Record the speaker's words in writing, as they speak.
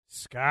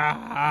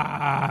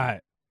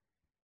Scott,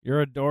 your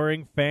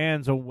adoring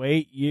fans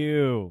await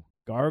you.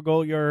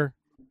 Gargle your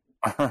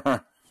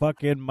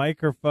fucking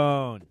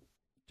microphone.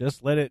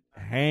 Just let it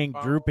hang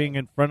drooping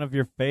in front of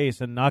your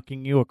face and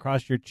knocking you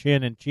across your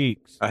chin and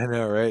cheeks. I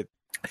know, right?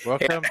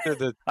 Welcome to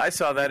the... I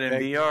saw that in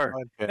VR.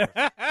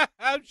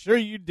 I'm sure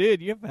you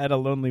did. You've had a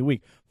lonely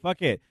week.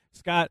 Fuck it.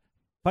 Scott,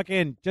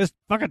 fucking just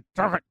fucking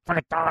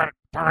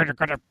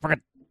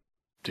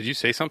Did you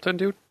say something,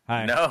 dude?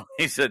 Hi. No,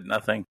 he said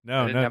nothing.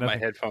 No, I didn't have nothing.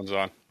 my headphones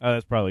on. Oh,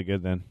 that's probably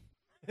good then.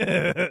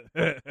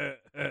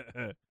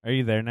 Are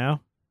you there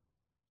now?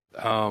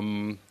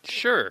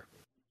 Sure.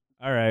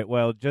 All right.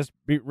 Well, just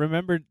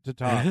remember to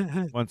talk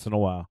once in a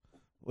while.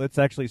 Let's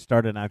actually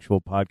start an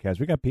actual podcast.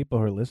 We got people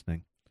who are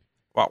listening.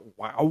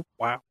 Wow.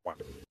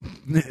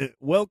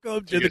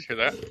 Welcome Did to you the. guys hear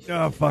that?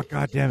 Oh fuck!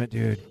 God damn it,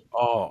 dude.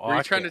 Were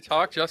you trying to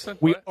talk, Justin?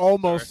 We What?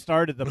 almost Sorry.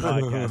 started the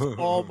podcast.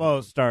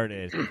 Almost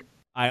started.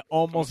 I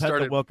almost had to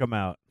started. welcome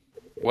out.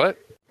 What?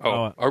 Oh,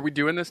 Oh. are we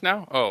doing this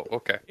now? Oh,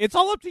 okay. It's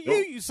all up to you,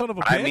 you son of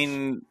a bitch. I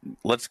mean,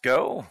 let's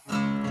go.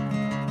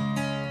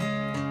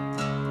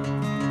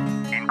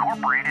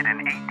 Incorporated in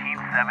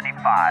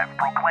 1875,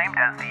 proclaimed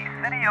as the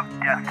City of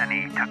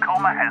Destiny,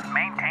 Tacoma has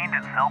maintained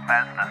itself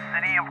as the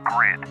City of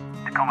Grit.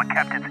 Tacoma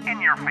kept its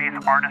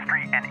in-your-face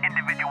artistry and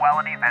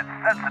individuality that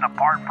sets it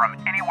apart from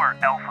anywhere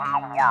else in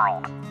the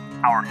world.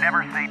 Our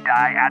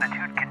never-say-die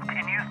attitude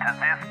continues to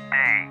this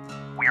day.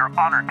 We are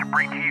honored to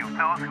bring to you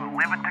those who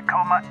live in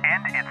Tacoma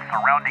and its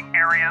surrounding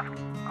areas,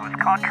 whose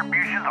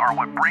contributions are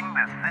what bring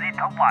this city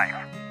to life.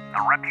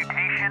 The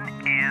reputation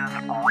is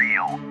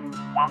real.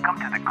 Welcome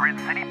to the Grid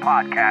City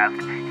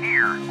Podcast.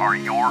 Here are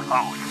your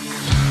hosts.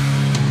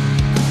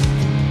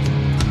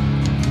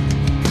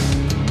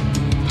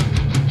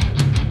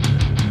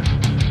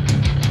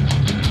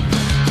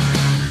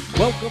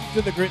 Welcome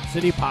to the Grit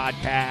City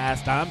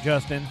Podcast. I'm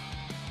Justin.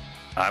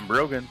 I'm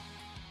Brogan.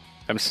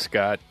 I'm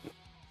Scott.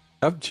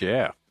 I'm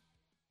Jeff.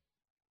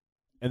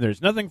 And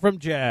there's nothing from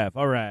Jeff.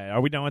 All right. Are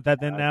we done with that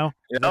then now?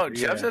 Oh,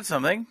 Jeff said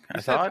something. I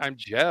You said thought. I'm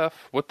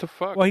Jeff. What the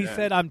fuck? Well, he man?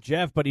 said I'm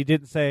Jeff, but he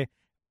didn't say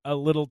a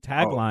little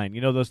tagline.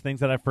 You know those things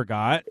that I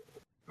forgot?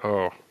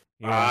 Oh,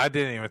 I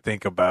didn't even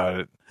think about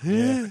it.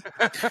 Yeah.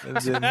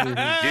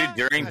 Dude,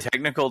 during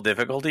technical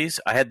difficulties,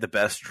 I had the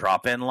best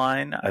drop-in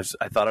line. I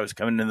thought I was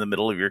coming in the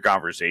middle of your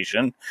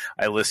conversation.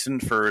 I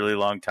listened for a really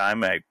long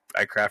time. I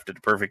crafted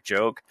a perfect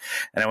joke,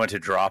 and I went to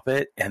drop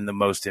it, and the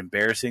most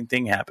embarrassing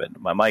thing happened.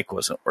 My mic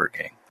wasn't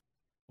working.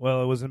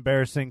 Well, it was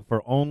embarrassing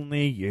for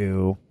only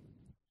you.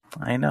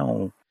 I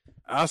know.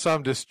 Also,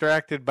 I'm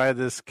distracted by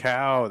this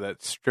cow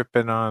that's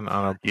stripping on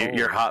a pole.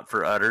 You're hot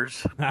for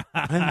udders.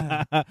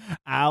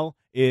 Al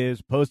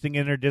is posting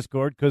in her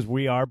Discord because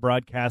we are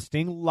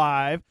broadcasting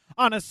live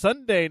on a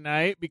Sunday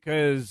night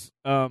because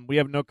we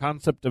have no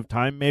concept of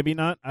time. Maybe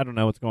not. I don't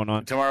know what's going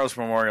on. Tomorrow's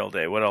Memorial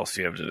Day. What else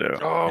do you have to do?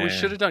 oh, we Yeah.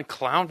 should have done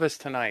Clownvis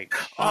tonight.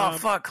 Oh,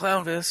 fuck,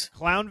 Clownvis.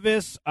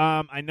 Clownvis,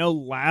 I know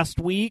last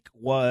week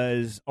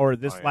was, or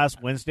this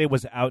last Wednesday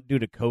was out due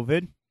to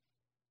COVID.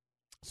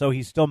 So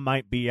he still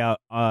might be out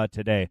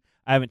today.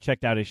 I haven't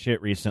checked out his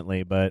shit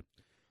recently, but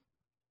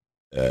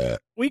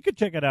we could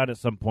check it out at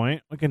some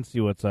point. We can see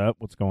what's up,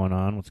 what's going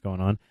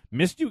on.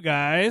 Missed you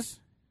guys.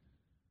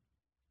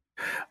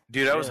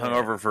 Dude, I was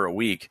hungover for a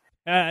week.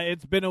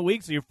 It's been a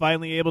week, so you're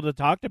finally able to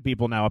talk to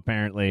people now,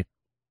 apparently.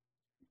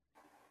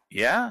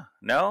 Yeah,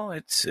 no,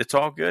 it's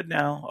all good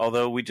now.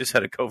 Although we just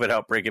had a COVID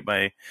outbreak at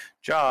my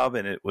job,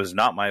 and it was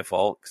not my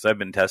fault because I've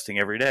been testing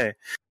every day.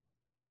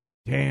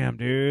 Damn,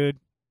 dude.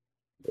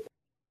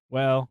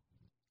 Well,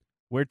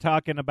 we're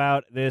talking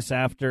about this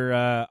after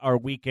our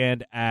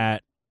weekend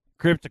at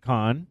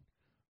Crypticon,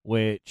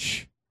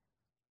 which,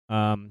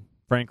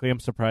 frankly, I'm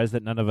surprised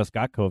that none of us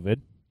got COVID.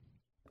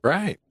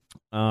 Right.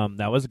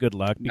 That was good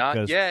luck. Not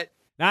Because yet.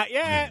 Not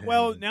yet.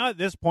 Well, now at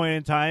this point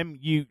in time,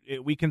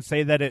 we can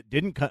say that it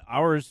didn't cut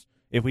ours.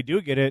 If we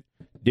do get it,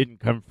 didn't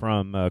come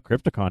from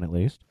Crypticon at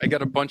least. I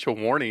got a bunch of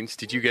warnings.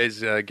 Did you guys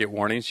get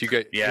warnings? You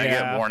got I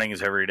get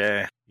warnings every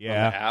day. on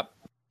Yeah, the app?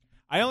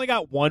 I only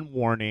got one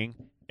warning,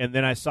 and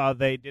then I saw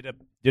they did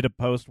a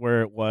post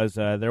where it was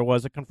there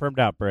was a confirmed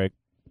outbreak,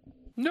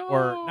 No.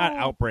 or not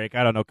outbreak.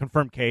 I don't know,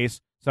 confirmed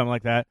case, something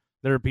like that.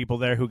 There are people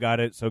there who got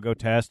it, so go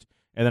test.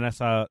 And then I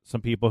saw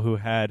some people who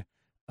had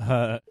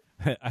I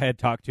had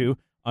talked to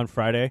on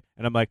Friday,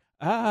 and I'm like,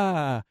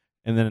 and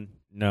then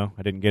no,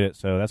 I didn't get it,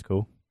 so that's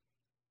cool.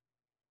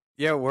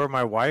 Yeah, where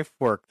my wife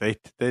worked,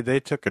 they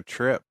took a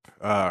trip.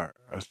 Her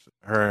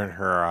and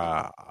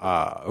her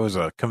it was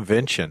a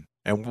convention,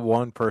 and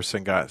one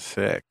person got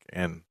sick,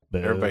 and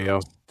everybody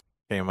else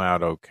came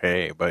out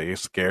okay. But it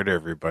scared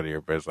everybody.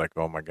 Everybody's like,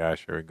 "Oh my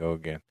gosh, here we go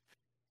again."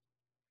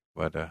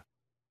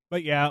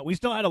 But yeah, we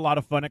still had a lot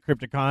of fun at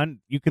Crypticon.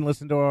 You can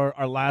listen to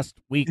our last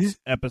week's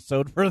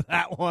episode for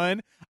that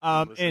one.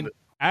 And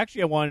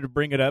actually, I wanted to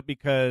bring it up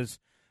because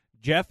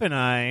Jeff and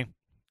I,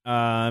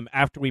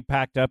 after we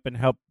packed up and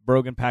helped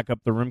Brogan pack up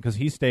the room because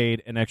he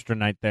stayed an extra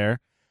night there,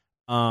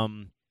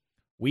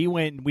 we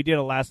went and we did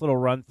a last little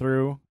run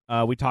through.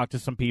 We talked to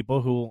some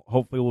people who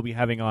hopefully we'll be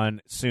having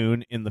on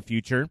soon in the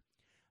future.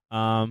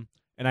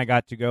 and I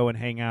got to go and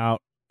hang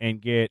out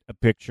and get a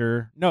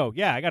picture. No,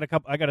 yeah, I got a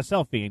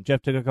selfie, and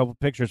Jeff took a couple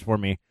pictures for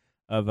me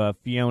of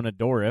Fiona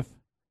Dourif,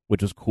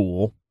 which was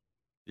cool.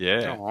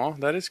 Yeah. Aw,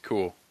 that is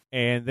cool.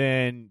 And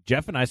then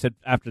Jeff and I said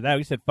after that,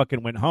 we said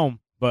fucking went home.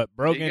 But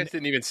Brogan, You guys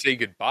didn't even say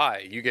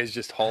goodbye. You guys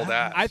just hauled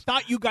ass. I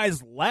thought you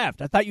guys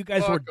left. I thought you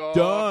guys Fuck were off.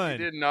 done. You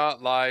did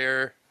not,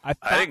 liar. I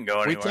didn't go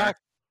We anywhere. talked.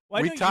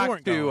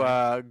 Talked to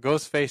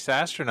Ghostface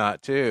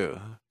Astronaut too.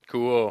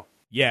 Cool.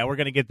 Yeah, we're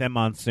gonna get them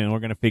on soon. We're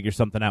gonna figure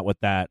something out with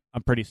that.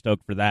 I'm pretty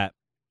stoked for that.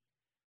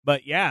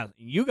 But yeah,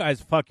 you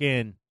guys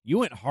you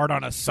went hard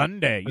on a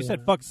Sunday. You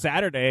said fuck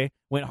Saturday,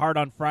 went hard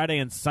on Friday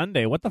and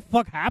Sunday. What the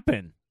fuck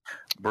happened?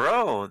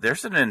 Bro,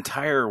 there's an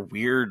entire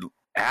weird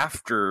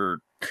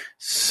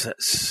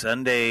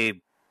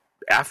Sunday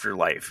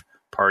afterlife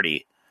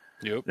party.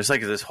 Yep. There's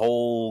like this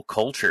whole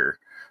culture.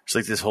 It's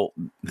like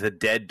the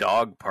dead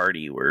dog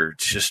party where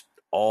it's just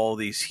all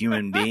these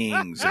human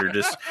beings that are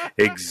just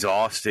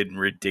exhausted and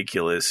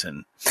ridiculous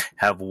and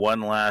have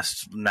one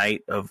last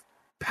night of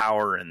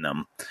power in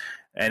them.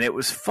 And it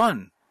was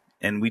fun.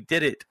 And we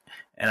did it.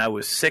 And I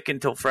was sick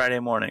until Friday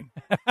morning.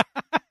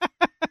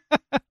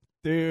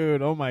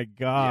 Dude, oh my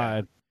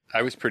God. Yeah,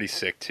 I was pretty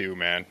sick too,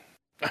 man.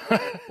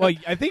 Well,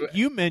 I think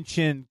you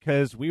mentioned,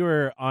 because we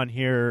were on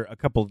here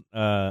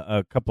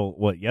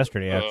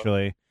yesterday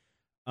actually,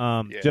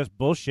 just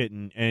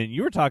bullshitting, and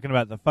you were talking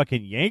about the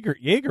fucking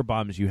Jaeger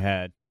bombs you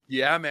had.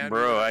 Yeah, man.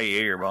 Bro, I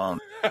Jaeger bombed.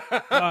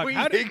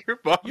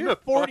 You're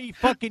 40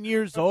 fucking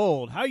years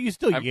old. How are you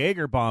still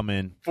Jaeger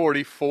bombing?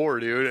 44,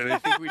 dude, and I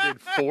think we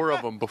did 4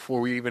 of them before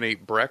we even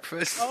ate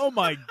breakfast. Oh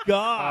my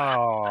God.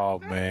 Oh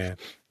man.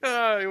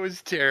 It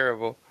was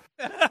terrible.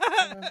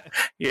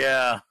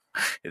 Yeah,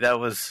 that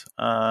was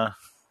awkward.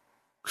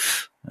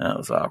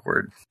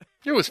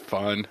 It was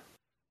fun.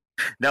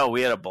 No,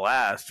 we had a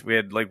blast. We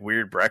had like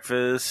weird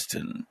breakfast,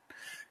 and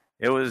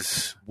it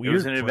was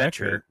an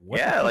adventure.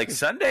 Yeah, like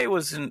Sunday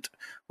wasn't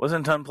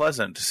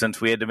unpleasant since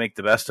we had to make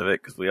the best of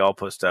it because we all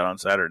pushed out on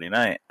Saturday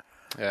night.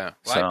 Yeah,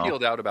 well, I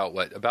peeled out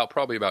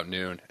probably about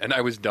noon, and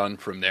I was done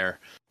from there.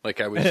 Like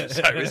I was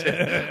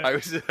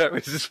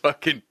just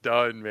fucking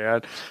done,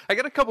 man. I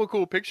got a couple of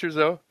cool pictures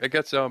though. I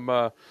got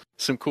some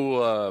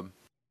cool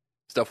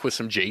stuff with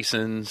some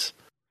Jasons.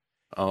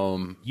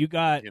 You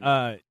got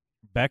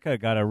Becca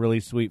got a really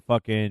sweet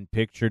fucking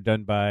picture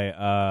done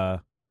by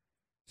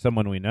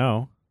someone we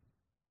know.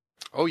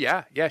 Oh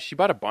yeah, she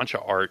bought a bunch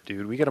of art,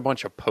 dude. We got a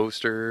bunch of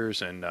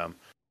posters and I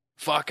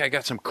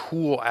got some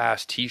cool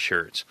ass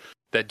T-shirts.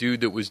 That dude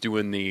that was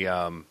doing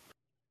the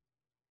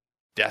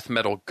death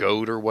metal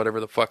goat or whatever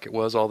the fuck it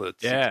was, all the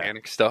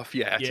satanic stuff.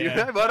 Yeah, dude,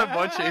 I bought a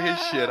bunch of his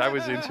shit. I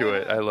was into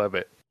it. I love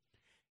it.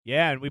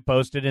 Yeah, and we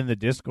posted in the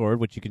Discord,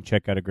 which you can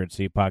check out at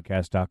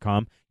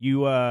gritseatpodcast.com.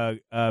 You,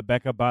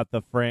 Becca,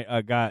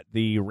 got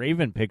the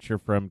Raven picture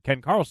from Ken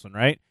Carlson,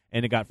 right?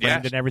 And it got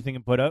framed and everything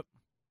and put up.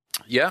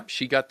 Yeah,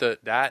 she got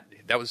that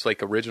was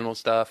like original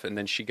stuff, and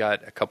then she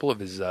got a couple of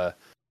his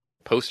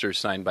posters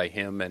signed by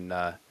him and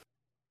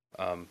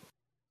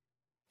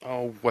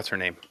what's her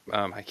name?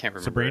 I can't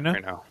remember Sabrina?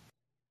 right now.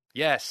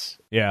 Yes.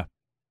 Yeah.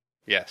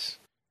 Yes.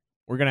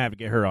 We're gonna have to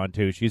get her on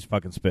too. She's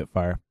fucking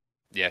spitfire.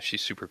 Yeah,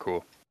 she's super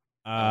cool.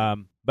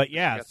 But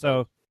yeah,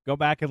 so go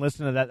back and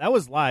listen to that. That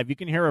was live. You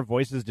can hear our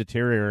voices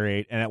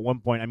deteriorate, and at one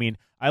point,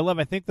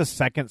 I think the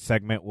second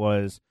segment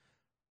was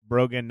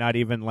Brogan not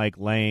even like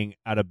laying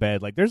out of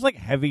bed. Like there's like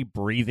heavy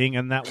breathing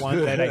in that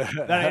one that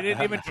I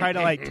didn't even try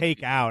to like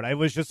take out. I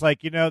was just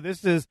like,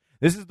 this is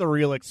the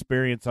real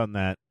experience on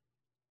that.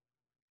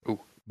 Ooh,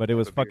 but it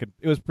was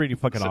pretty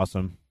fucking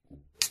awesome.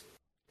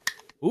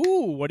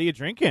 Ooh, what are you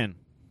drinking?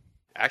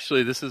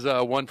 Actually, this is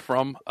one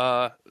from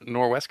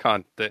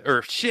Norwestcon.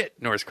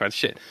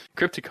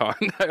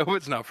 Crypticon. I hope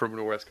it's not from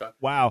Norwestcon.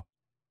 Wow.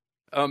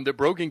 That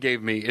Brogan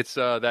gave me. It's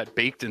that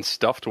baked and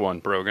stuffed one,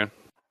 Brogan.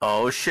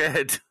 Oh,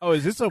 shit. Oh,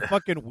 is this a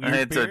fucking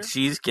weird beer? It's a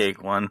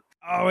cheesecake one.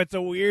 Oh, it's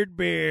a weird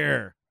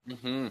beer.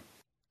 Mm-hmm.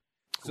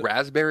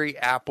 Raspberry,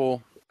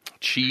 apple,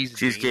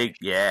 cheesecake.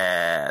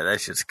 Yeah,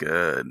 that's just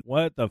good.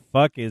 What the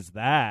fuck is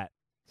that?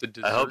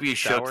 I hope you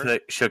shook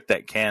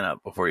that can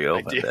up before you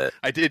opened it.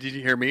 I did. Did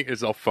you hear me?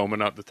 It's all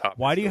foaming up the top.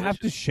 Why do you have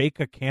to shake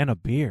a can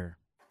of beer?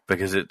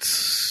 Because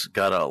it's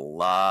got a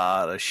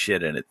lot of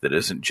shit in it that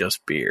isn't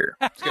just beer.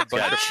 It's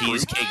got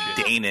cheesecake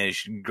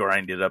Danish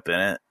grinded up in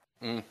it.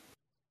 Mm.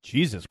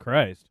 Jesus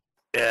Christ.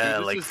 Yeah,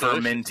 dude, like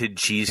fermented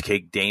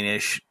cheesecake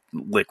Danish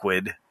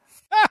liquid.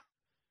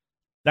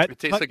 It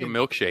tastes like a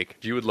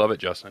milkshake. You would love it,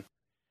 Justin.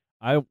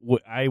 I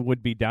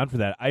would be down for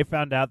that. I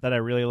found out that I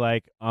really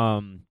like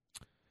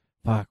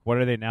what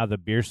are they now? The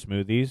beer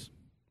smoothies.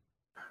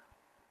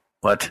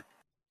 What?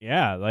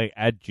 Yeah, like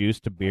add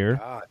juice to beer.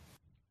 God.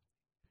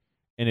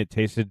 And it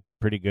tasted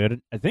pretty good.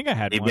 I think I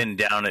had one.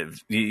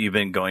 You've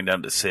been going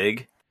down to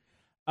Sig?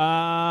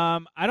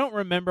 I don't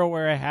remember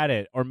where I had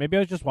it, or maybe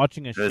I was just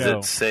watching a show.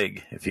 Visit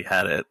Sig if you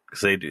had it,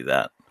 because they do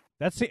that.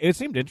 It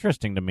seemed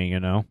interesting to me,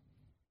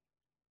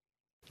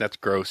 That's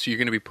gross. You're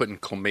going to be putting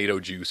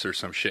clamato juice or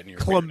some shit in your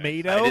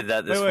clamato? I did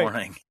that this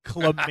morning.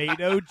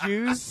 Clamato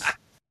juice?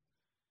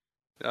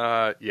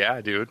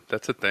 Yeah, dude,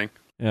 that's a thing.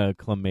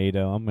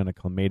 Clamato. I'm gonna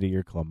Clamato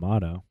your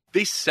Clamato.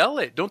 They sell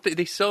it, don't they?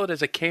 They sell it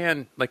as a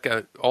can, like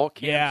all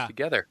cans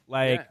together.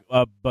 Like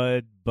a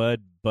Bud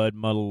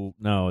Muddle.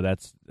 No,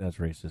 that's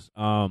racist.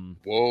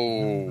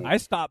 Whoa! I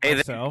stopped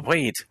myself.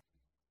 Wait.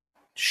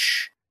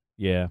 Shh.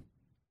 Yeah.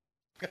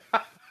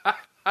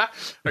 Are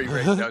you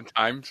writing down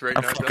times right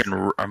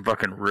now? I'm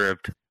fucking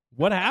ripped.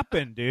 What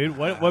happened, dude?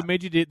 What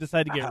made you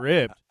decide to get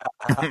ripped?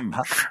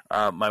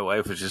 My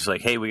wife was just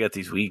like, "Hey, we got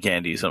these weed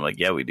candies." I'm like,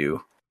 "Yeah, we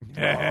do."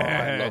 Oh,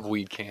 I love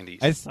weed candies.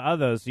 I saw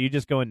those. So you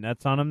just going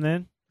nuts on them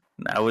then?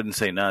 I wouldn't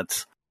say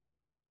nuts.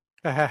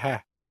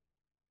 Are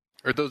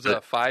those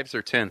 5s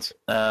or 10s?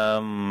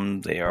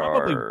 They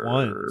Probably are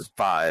ones.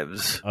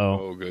 5s.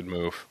 Oh, good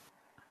move.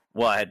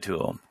 Well, I had 2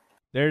 of them.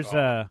 There's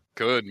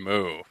good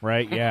move.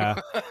 right, yeah.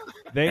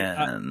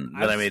 Then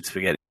I made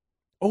spaghetti.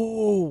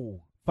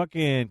 Oh,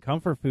 fucking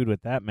comfort food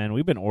with that, man.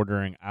 We've been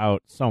ordering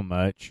out so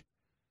much.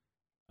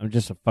 I'm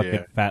just a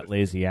fucking fat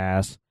lazy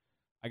ass.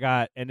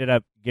 I ended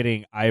up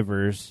getting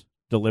Ivers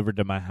delivered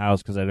to my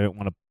house because I didn't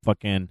want to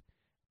fucking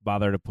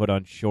bother to put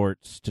on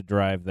shorts to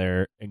drive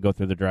there and go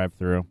through the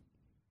drive-thru.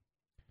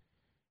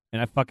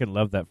 And I fucking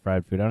love that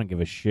fried food. I don't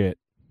give a shit.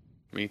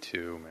 Me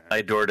too, man.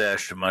 I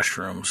DoorDashed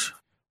mushrooms.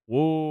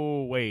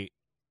 Whoa, wait.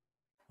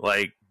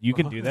 Like, you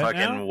can do that fucking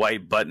now?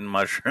 white button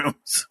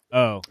mushrooms.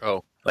 Oh.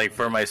 Like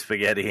for my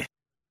spaghetti.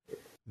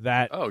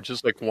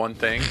 Just like one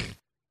thing?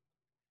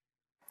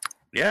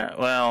 Yeah,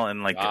 well,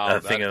 and like a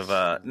thing of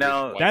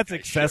no, that's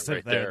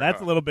excessive there.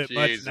 That's a little bit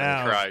Jesus much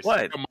now. Christ.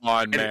 What? Come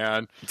on,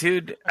 man.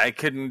 Dude, I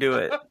couldn't do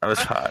it. I was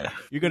high.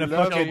 You're gonna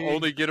I fucking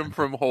only get them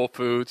from Whole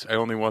Foods. I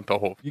only want the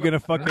Whole Foods. You're gonna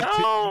fucking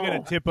No! you're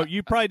gonna tip up.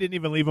 You probably didn't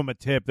even leave them a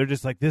tip. They're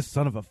just like, this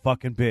son of a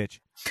fucking bitch.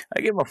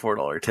 I gave him a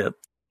 $4 tip.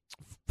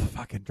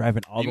 Fucking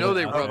driving all You the know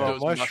way they out rub there.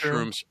 those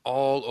mushrooms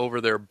all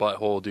over their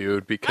butthole,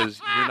 dude,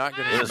 because you're not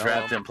going to It was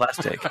wrapped in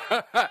plastic.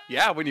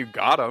 Yeah, when you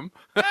got them.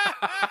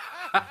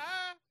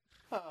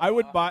 I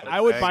would buy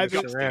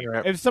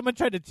the if someone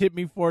tried to tip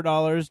me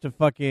 $4 to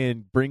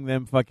fucking bring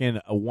them fucking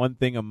one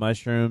thing of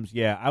mushrooms.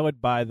 Yeah, I would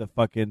buy the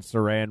fucking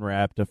saran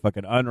wrap to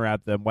fucking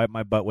unwrap them, wipe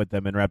my butt with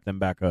them, and wrap them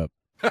back up.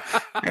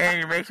 Man,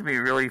 you're making me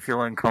really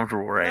feel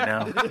uncomfortable right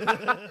now.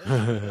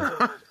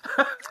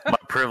 My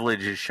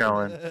privilege is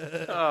showing.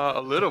 A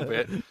little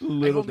bit.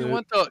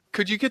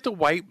 Could you get the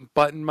white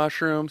button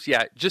mushrooms?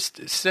 Yeah,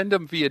 just send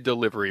them via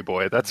delivery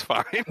boy. That's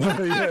fine.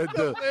 A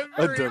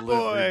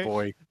delivery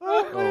boy.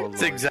 Oh,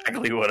 That's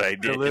exactly what I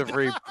did.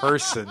 Delivery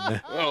person.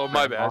 Oh,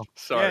 my bad.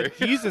 Sorry.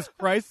 Yeah, Jesus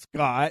Christ,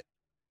 Scott.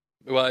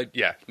 Well,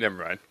 yeah, never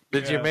mind.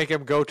 Did you make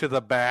him go to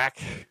the back?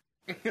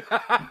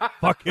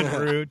 Fucking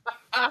rude.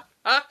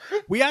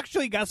 We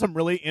actually got some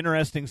really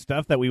interesting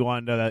stuff that we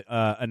wanted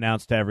to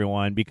announce to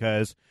everyone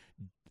because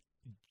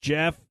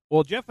Jeff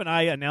and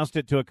I announced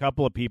it to a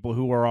couple of people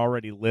who were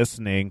already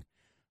listening.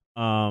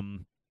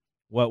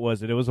 What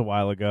was it? It was a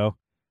while ago.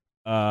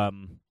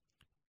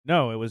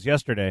 No, it was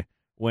yesterday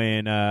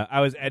when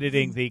I was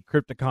editing the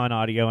Crypticon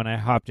audio and I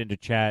hopped into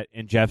chat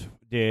and Jeff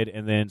did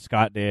and then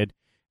Scott did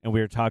and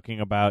we were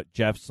talking about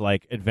Jeff's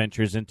like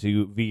adventures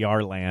into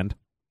VR land.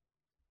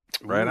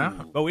 Right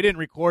on. But we didn't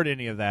record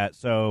any of that,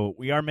 so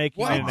we are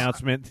making an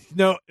announcement.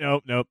 No.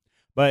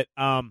 But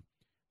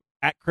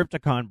at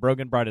Crypticon,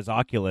 Brogan brought his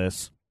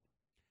Oculus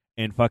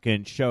and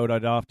fucking showed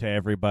it off to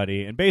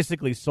everybody and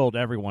basically sold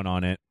everyone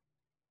on it.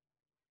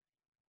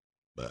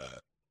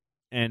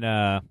 And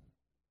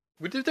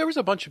there was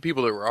a bunch of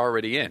people that were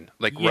already in,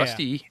 like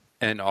Rusty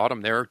and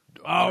Autumn. They're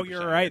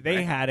you're right.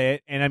 They had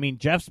it, and I mean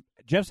Jeff's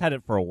had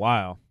it for a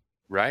while,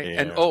 right?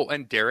 Yeah. And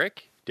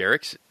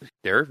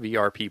they're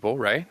VR people,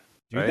 right?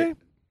 Do they?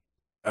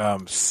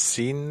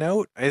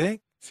 C-Note, I think.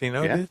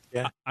 C-Note Yeah. did?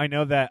 Yeah. I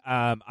know that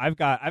I've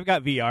got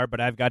VR,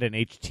 but I've got an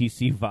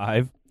HTC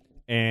Vive,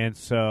 and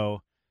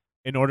so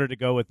in order to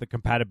go with the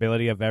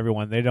compatibility of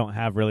everyone, they don't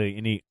have really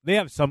any. They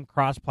have some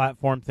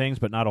cross-platform things,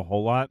 but not a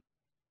whole lot.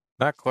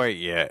 Not quite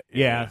yet.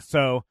 Yeah,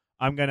 so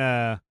I'm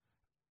gonna.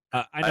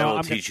 I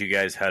will teach you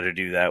guys how to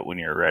do that when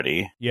you're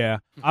ready. Yeah,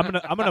 I'm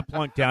gonna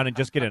plunk down and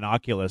just get an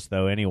Oculus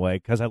though, anyway,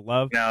 because I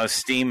love. Now,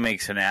 Steam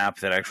makes an app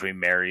that actually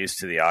marries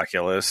to the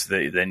Oculus.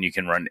 Then you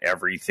can run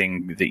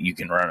everything that you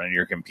can run on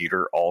your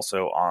computer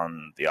also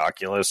on the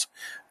Oculus,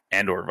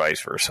 and or vice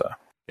versa.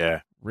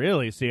 Yeah.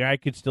 Really? See, I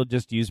could still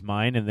just use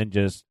mine and then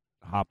just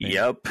hop in.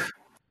 Yep.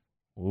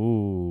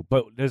 Ooh,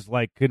 but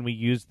can we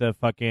use the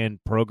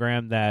fucking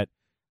program that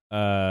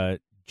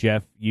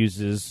Jeff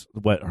uses?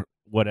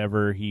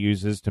 Whatever he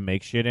uses to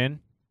make shit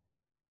in?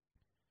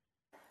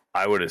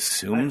 I would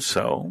assume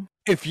so.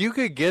 If you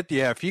could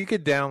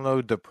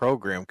download the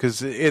program,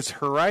 because it's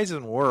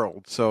Horizon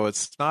World, so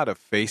it's not a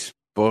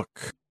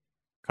Facebook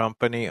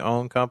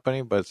owned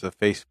company, but it's a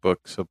Facebook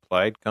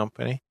supplied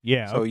company.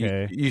 Yeah, so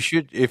okay. you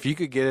should, if you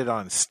could get it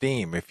on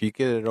Steam, if you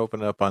get it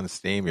opened up on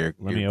Steam, you're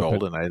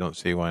golden. I don't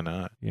see why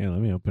not. Yeah, let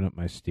me open up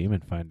my Steam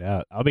and find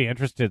out. I'll be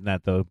interested in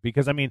that though,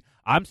 because I mean,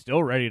 I'm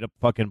still ready to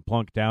fucking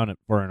plunk down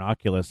for an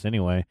Oculus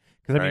anyway.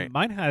 Because I mean,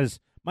 mine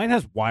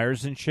has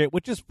wires and shit,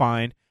 which is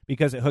fine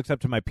because it hooks up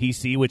to my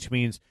PC, which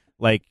means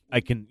like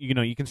I can,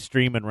 you can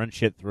stream and run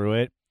shit through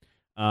it.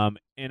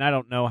 And I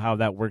don't know how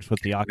that works with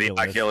the Oculus.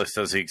 The Oculus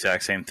does the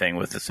exact same thing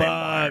with the same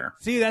wire.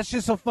 See, that's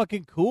just so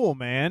fucking cool,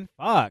 man.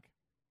 Fuck.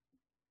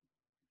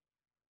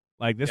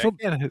 Like this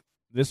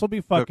will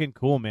be fucking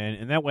cool, man.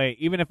 And that way,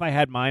 even if I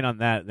had mine on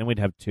that, then we'd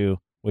have two,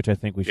 which I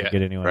think we should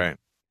get anyway. Right.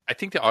 I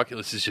think the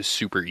Oculus is just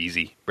super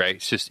easy, right?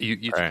 It's just you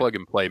just plug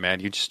and play, man.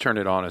 You just turn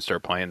it on and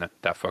start playing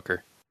that fucker.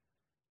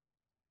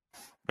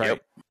 Right.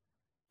 Yep.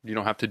 You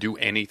don't have to do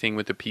anything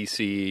with the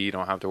PC. You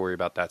don't have to worry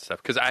about that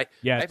stuff. Because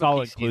it's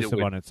all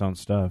inclusive on its own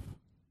stuff.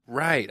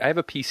 Right. I have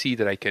a PC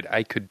that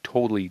I could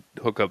totally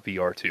hook up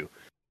VR to,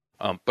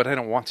 but I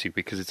don't want to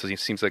because it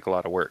seems like a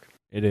lot of work.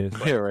 It is.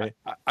 Yeah, right.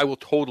 I will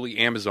totally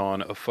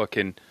Amazon a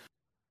fucking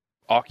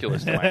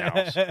Oculus to my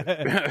house.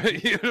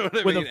 You know what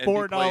I With mean? a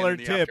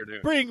 $4 tip.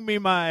 Bring me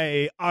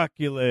my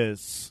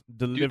Oculus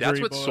delivery Dude, that's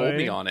what boy. sold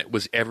me on it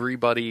was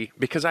everybody,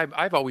 because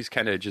I've always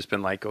kind of just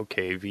been like,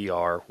 okay,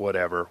 VR,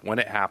 whatever, when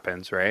it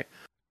happens, right?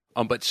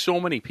 But so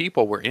many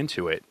people were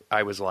into it.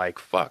 I was like,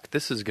 fuck,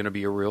 this is going to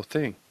be a real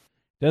thing.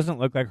 Doesn't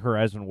look like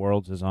Horizon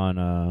Worlds is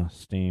on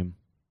Steam.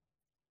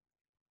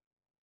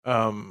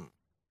 I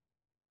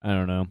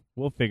don't know.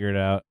 We'll figure it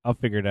out. I'll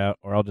figure it out,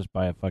 or I'll just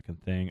buy a fucking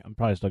thing. I'm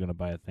probably still going to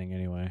buy a thing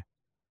anyway.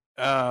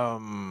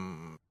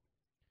 The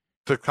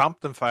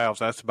Compton Files,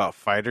 that's about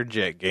fighter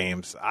jet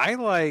games. I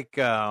like,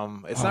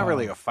 it's not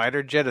really a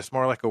fighter jet. It's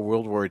more like a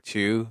World War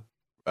II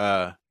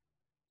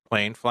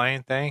plane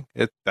flying thing.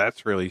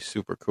 That's really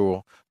super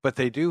cool. But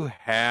they do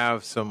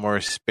have some more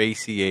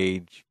spacey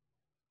age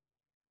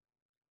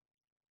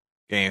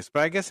games.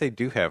 But I guess they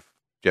do have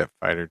jet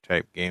fighter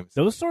type games.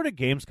 Those sort of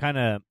games kind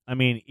of, I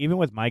mean, even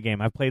with my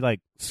game, I've played like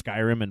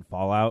Skyrim and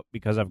Fallout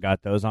because I've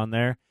got those on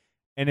there.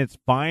 And it's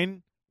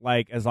fine,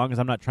 like, as long as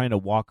I'm not trying to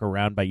walk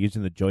around by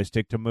using the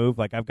joystick to move.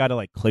 Like, I've got to,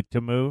 like, click to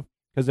move.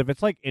 Because if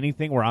it's, like,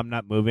 anything where I'm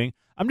not moving,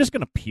 I'm just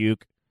going to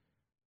puke.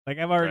 Like,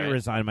 I've already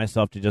resigned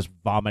myself to just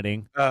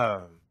vomiting.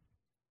 Well,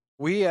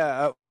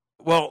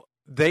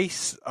 they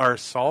are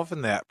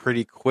solving that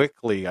pretty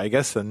quickly. I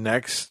guess the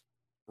next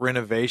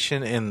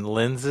renovation in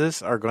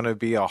lenses are going to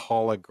be a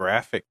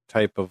holographic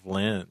type of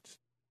lens.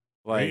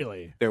 Like,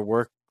 really?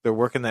 They're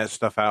working that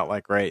stuff out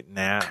like right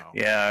now.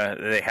 Yeah,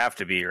 they have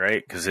to be,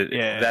 right? Because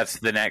that's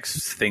the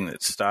next thing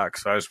that's stuck.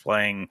 So I was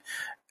playing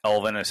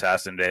Elven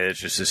Assassin Day.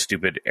 It's just a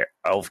stupid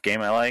elf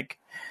game I like.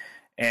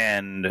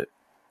 And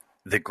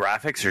the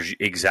graphics are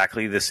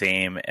exactly the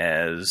same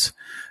as,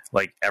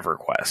 like,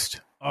 EverQuest.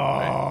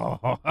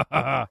 Oh.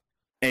 Right?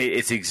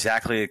 It's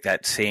exactly like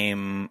that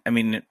same... I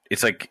mean,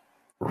 it's, like,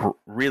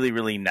 really,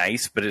 really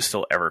nice, but it's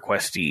still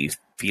EverQuest-y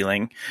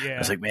feeling. Yeah. I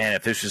was like, man,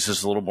 if this was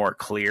just a little more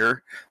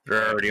clear,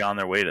 they're already on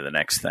their way to the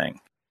next thing.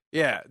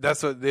 Yeah,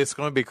 that's what it's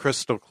going to be,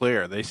 crystal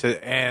clear. They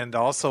said, and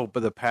also,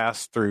 but the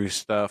pass-through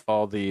stuff,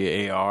 all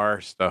the AR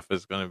stuff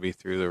is going to be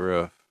through the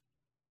roof.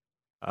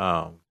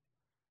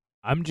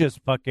 I'm just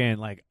fucking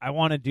like, I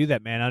want to do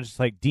that, man. I'm just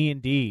like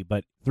D&D,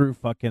 but through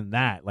fucking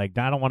that. Like,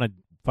 I don't want to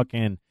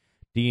fucking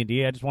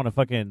D&D. I just want to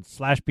fucking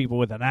slash people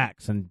with an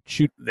axe and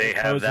shoot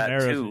bows and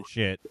arrows and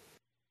shit.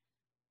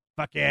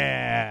 Fuck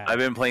yeah. I've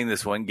been playing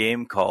this one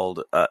game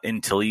called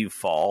Until You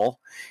Fall.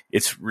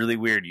 It's really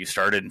weird. You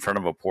start in front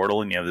of a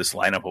portal and you have this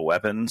lineup of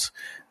weapons.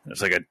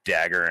 There's like a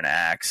dagger, an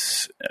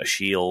axe, a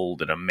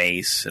shield, and a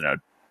mace, and a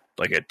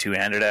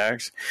two-handed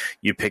axe.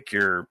 You pick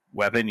your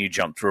weapon, you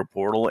jump through a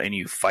portal, and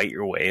you fight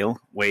your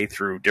way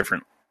through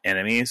different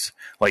enemies,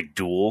 like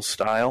duel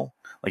style.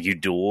 Like you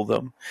duel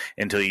them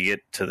until you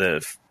get to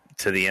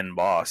the end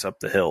boss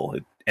up the hill.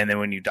 And then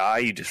when you die,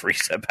 you just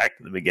reset back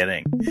to the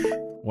beginning.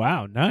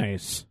 Wow,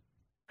 nice.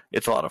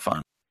 It's a lot of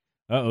fun.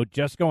 Uh-oh,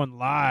 just going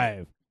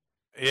live.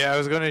 Yeah, I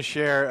was going to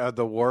share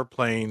the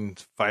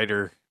Warplane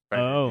fighter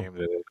game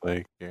that I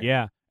play.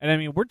 Yeah, and I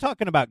mean, we're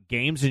talking about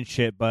games and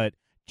shit, but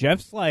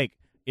Jeff's like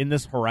in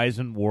this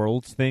Horizon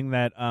Worlds thing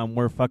that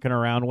we're fucking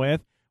around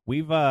with.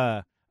 We've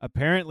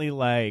apparently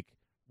like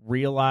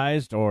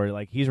realized, or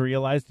like he's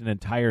realized, an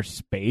entire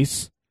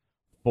space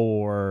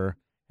for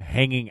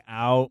hanging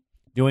out,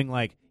 doing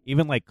like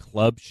even like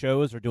club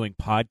shows or doing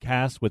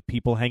podcasts with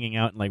people hanging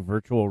out in like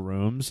virtual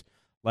rooms.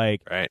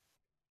 Like,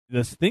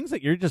 the things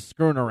that you're just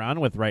screwing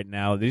around with right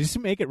now, they just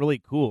make it really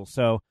cool.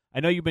 So I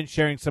know you've been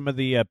sharing some of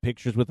the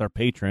pictures with our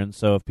patrons,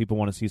 so if people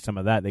want to see some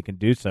of that, they can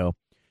do so.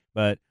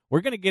 But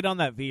we're going to get on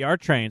that VR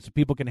train so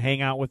people can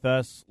hang out with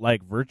us,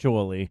 like,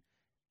 virtually.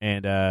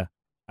 And I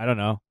don't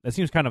know. That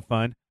seems kind of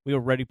fun. We will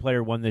Ready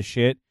Player One this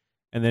shit,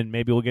 and then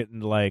maybe we'll get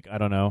into, like, I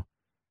don't know,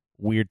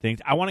 weird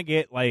things. I want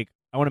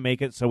to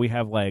make it so we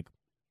have, like,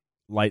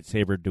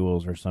 lightsaber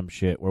duels or some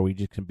shit where we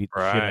just can beat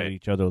the shit out of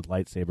each other with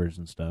lightsabers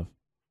and stuff.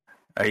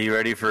 Are you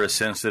ready for a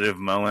sensitive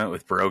moment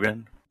with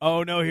Brogan?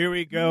 Oh, no, here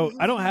we go.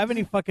 I don't have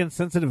any fucking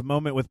sensitive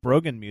moment with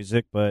Brogan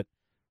music, but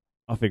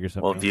I'll figure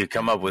something out. Well, if you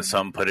come up with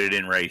some, put it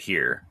in right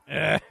here.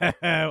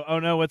 Oh,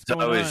 no, what's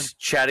going on? I was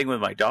chatting with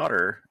my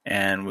daughter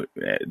and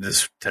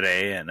this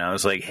today, and I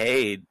was like,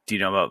 hey, do you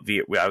know about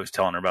VR? I was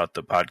telling her about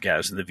the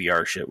podcast and the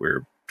VR shit we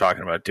were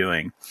talking about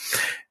doing.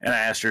 And I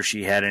asked her if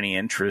she had any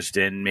interest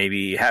in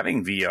maybe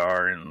having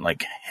VR and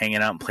like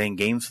hanging out and playing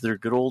games with her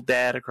good old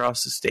dad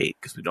across the state,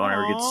 because we don't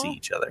ever get to see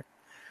each other.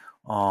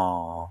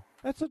 Aw.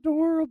 That's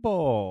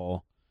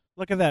adorable.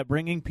 Look at that,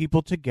 bringing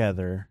people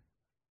together.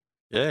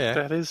 Yeah.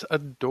 That is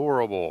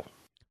adorable.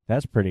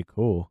 That's pretty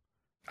cool.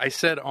 I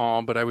said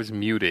but I was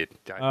muted.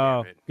 God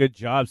Oh, damn it. good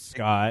job,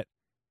 Scott.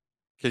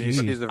 Can you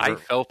see the I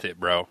felt it,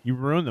 bro. You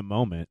ruined the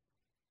moment.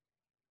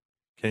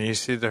 Can you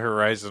see the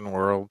Horizon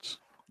Worlds?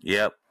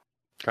 Yep.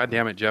 God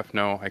damn it, Jeff.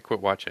 No, I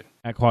quit watching.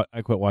 I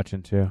quit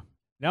watching too.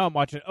 Now I'm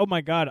watching. Oh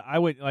my god, I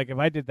would if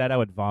I did that, I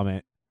would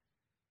vomit.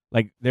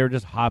 Like they were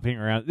just hopping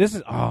around.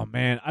 Oh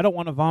man, I don't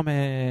want to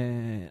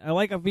vomit. I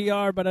like a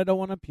VR, but I don't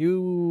want to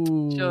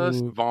puke.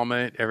 Just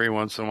vomit every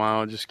once in a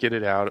while. Just get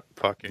it out.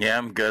 Fucking. Yeah,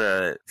 I'm good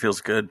at it.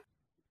 Feels good.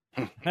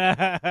 You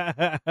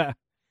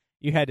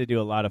had to do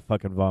a lot of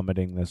fucking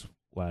vomiting this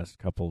last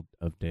couple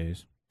of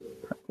days.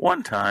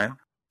 One time.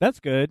 That's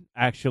good,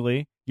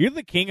 actually. You're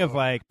the king of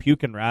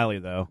puke and rally,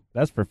 though.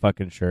 That's for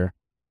fucking sure.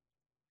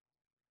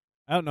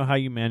 I don't know how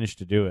you managed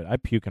to do it. I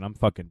puke and I'm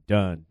fucking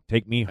done.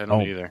 Take me I home.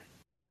 don't either.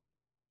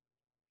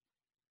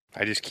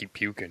 I just keep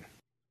puking.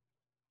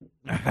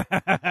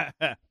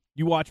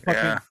 You watch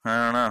fucking. Yeah,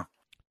 I don't know.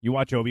 You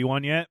watch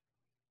Obi-Wan yet?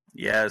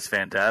 Yeah, it's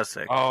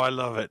fantastic. Oh, I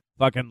love it.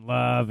 Fucking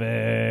love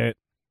it.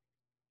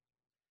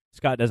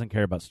 Scott doesn't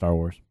care about Star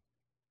Wars.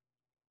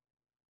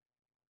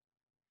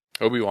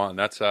 Obi-Wan,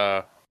 that's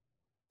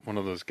one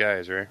of those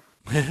guys, right?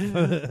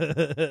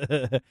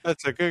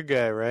 That's a good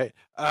guy, right?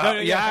 No,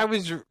 yeah, I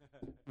was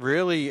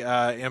really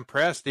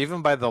impressed,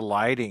 even by the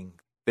lighting.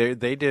 They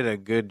did a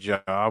good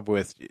job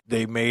with.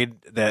 They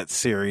made that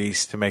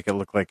series to make it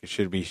look like it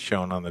should be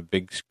shown on the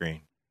big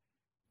screen.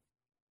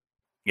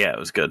 Yeah, it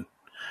was good.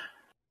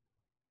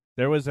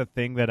 There was a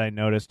thing that I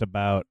noticed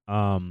about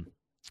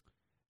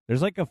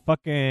there's like a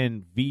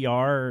fucking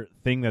VR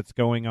thing that's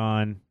going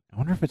on. I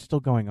wonder if it's still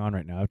going on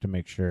right now. I have to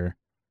make sure.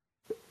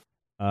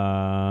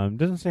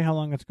 Doesn't say how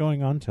long it's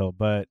going on till,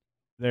 but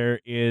there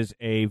is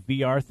a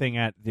VR thing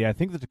at I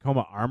think the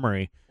Tacoma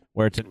Armory,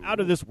 where it's an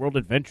out-of-this-world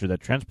adventure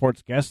that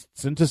transports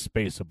guests into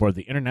space aboard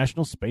the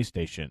International Space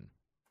Station.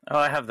 Oh,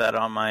 I have that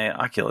on my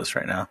Oculus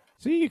right now.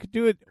 See, you could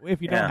do it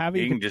if you don't have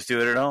it. You can just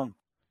do it at home.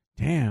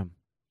 Damn.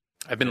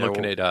 I've been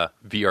looking at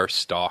VR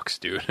stocks,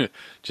 dude.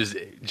 just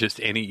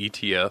any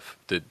ETF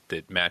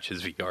that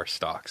matches VR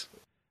stocks.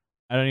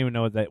 I don't even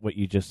know what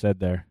you just said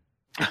there.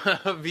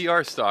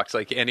 VR stocks,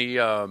 like any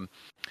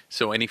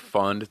any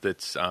fund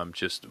that's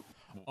just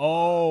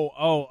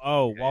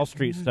Wall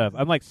Street stuff.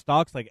 I'm like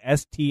stocks, like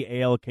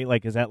STALK.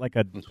 Like, is that like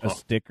a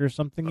stick or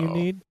something you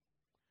need?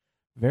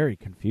 Very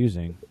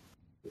confusing.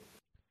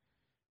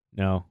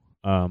 No,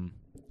 I don't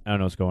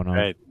know what's going on.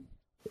 Right.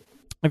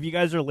 If you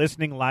guys are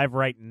listening live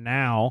right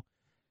now,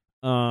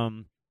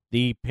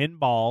 the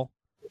pinball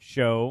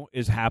show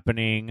is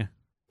happening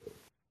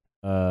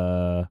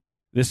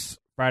this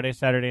Friday,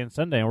 Saturday, and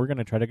Sunday, and we're going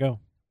to try to go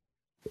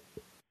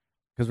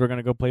because we're going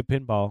to go play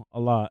pinball a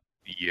lot.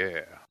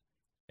 Yeah.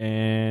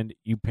 And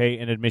you pay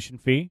an admission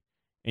fee,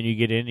 and you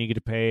get in, and you get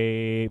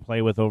to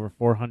play with over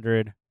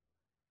 400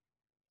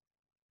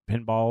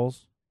 pinball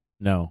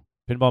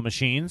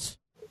machines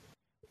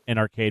and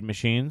arcade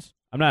machines.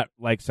 I'm not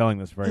selling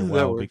this very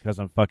well because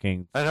I'm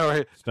fucking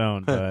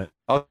stoned, but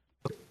I'll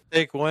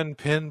take one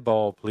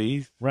pinball,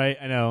 please. Right,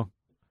 I know.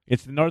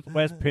 It's the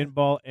Northwest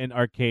Pinball and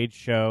Arcade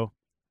Show.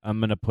 I'm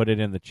going to put it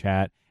in the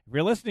chat. If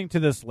you're listening to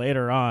this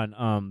later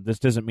on, this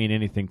doesn't mean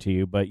anything to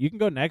you, but you can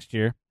go next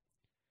year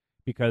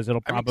because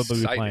it'll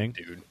probably be playing.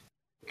 Dude.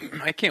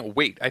 I can't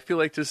wait. I feel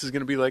like this is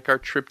going to be like our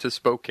trip to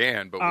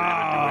Spokane, but we're going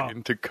to do it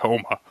in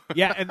Tacoma.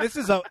 Yeah, and this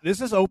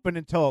is open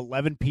until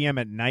 11 p.m.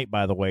 at night,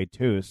 by the way,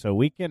 too, so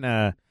we can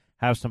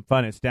have some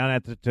fun. It's down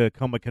at the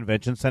Tacoma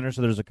Convention Center,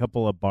 so there's a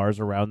couple of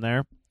bars around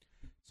there,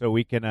 so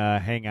we can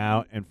hang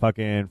out and fuck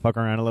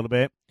around a little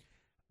bit.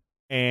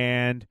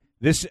 And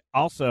this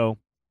also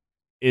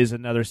is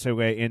another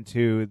segue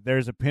into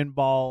there's a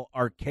pinball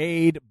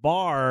arcade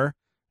bar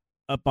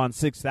up on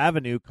 6th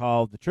Avenue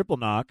called the Triple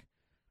Knock.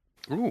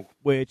 Ooh.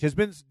 Which has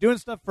been doing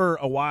stuff for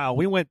a while.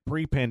 We went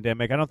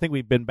pre-pandemic. I don't think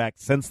we've been back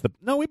since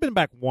we've been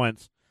back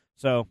once.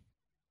 So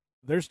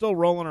they're still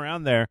rolling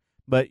around there.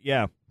 But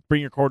yeah,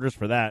 bring your quarters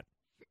for that.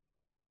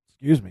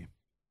 Excuse me.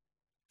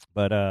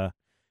 But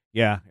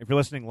yeah, if you're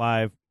listening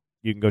live,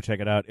 you can go check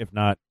it out. If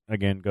not,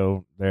 again,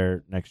 go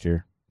there next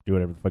year. Do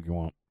whatever the fuck you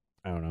want.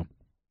 I don't know.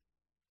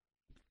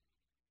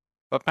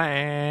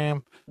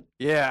 Ba-bam.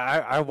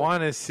 Yeah, I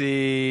want to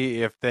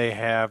see if they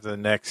have the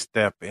next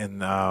step in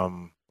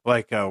VR.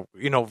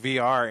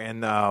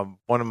 And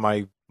one of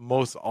my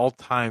most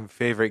all-time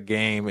favorite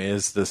game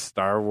is the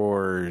Star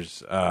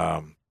Wars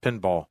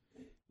pinball.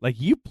 Like,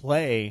 you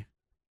play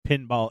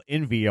pinball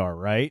in VR,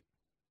 right?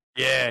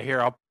 Yeah,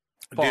 here I'll.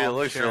 Dude, it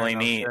looks really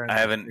neat. I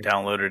haven't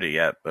downloaded it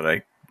yet, but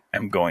I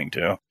am going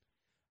to.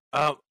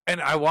 And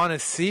I want to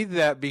see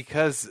that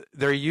because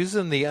they're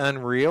using the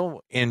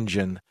Unreal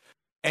Engine,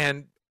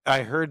 and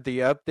I heard the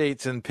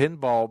updates in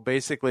pinball.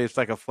 Basically, it's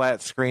like a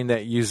flat screen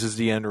that uses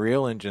the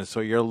Unreal Engine,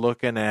 so you're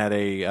looking at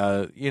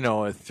a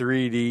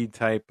 3D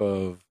type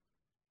of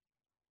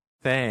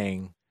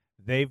thing.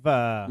 They've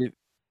they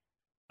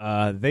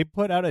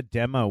put out a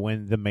demo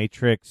when the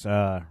Matrix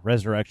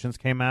Resurrections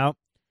came out,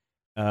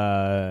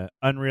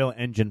 Unreal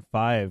Engine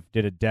 5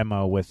 did a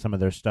demo with some of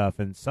their stuff,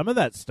 and some of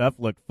that stuff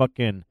looked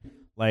fucking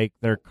like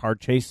their car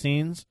chase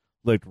scenes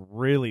looked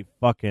really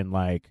fucking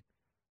like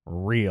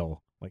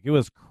real. Like it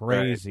was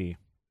crazy. Right.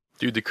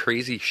 Dude, the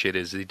crazy shit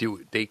is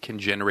they can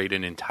generate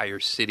an entire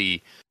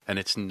city and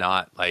it's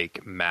not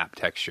like map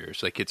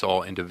textures. Like it's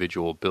all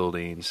individual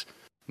buildings.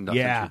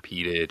 Nothing's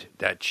repeated.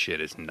 That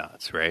shit is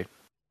nuts, right?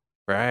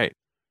 Right.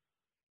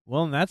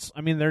 Well,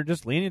 and they're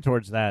just leaning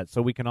towards that,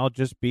 so we can all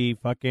just be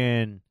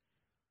fucking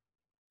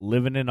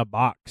living in a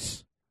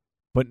box,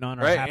 putting on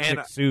our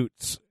haptic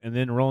suits, and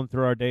then rolling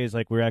through our days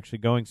like we're actually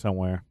going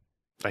somewhere.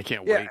 I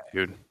can't wait,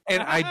 dude.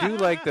 And I do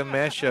like the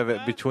mesh of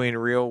it between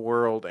real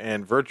world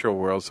and virtual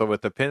world. So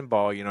with the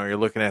pinball, you're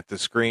looking at the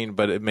screen,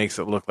 but it makes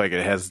it look like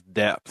it has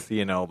depth,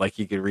 like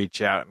you could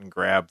reach out and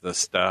grab the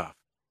stuff.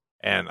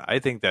 And I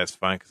think that's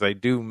fun because I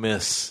do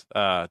miss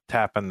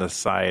tapping the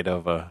side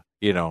of a,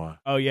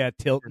 oh, yeah,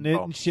 tilting it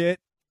and shit.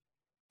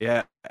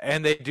 Yeah,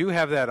 and they do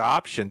have that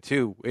option,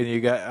 too. And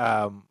you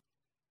got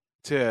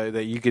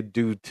that you could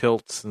do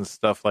tilts and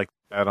stuff like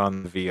that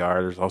on the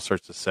VR. There's all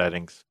sorts of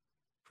settings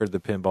for the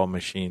pinball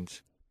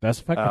machines. That's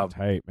fucking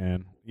tight,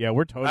 man. Yeah,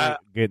 we're totally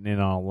getting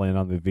all in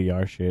on the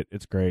VR shit.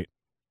 It's great.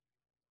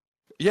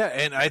 Yeah,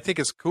 and I think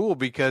it's cool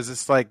because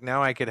it's like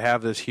now I could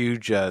have this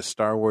huge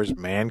Star Wars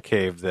man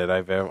cave that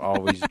I've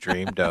always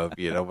dreamed of,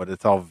 but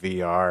it's all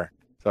VR.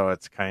 So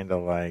it's kind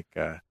of like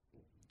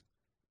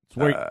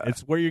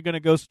it's where you're gonna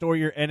go store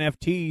your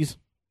NFTs.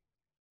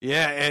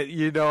 Yeah,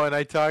 and and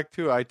I talked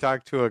to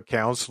a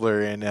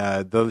counselor,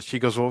 and she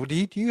goes, "Well,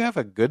 do you have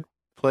a good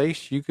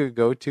place you could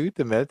go to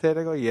meditate?"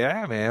 I go,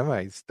 "Yeah, man,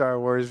 my Star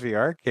Wars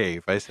VR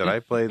cave." I said, I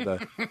play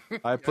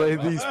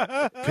these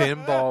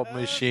pinball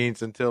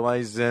machines until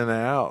I zen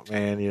out,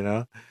 man.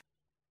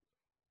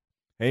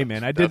 Hey,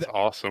 man, That's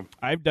awesome.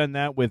 I've done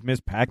that with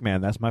Miss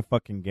Pac-Man. That's my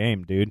fucking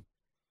game, dude.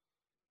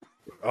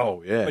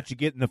 Oh yeah, but you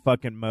get in the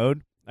fucking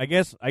mode. I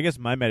guess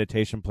my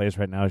meditation place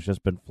right now has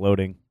just been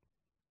floating.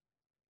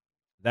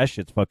 That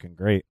shit's fucking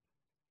great.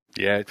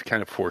 Yeah, it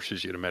kind of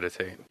forces you to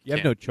meditate. You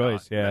have no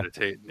choice. Yeah,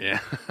 meditate. Yeah.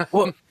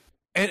 Well,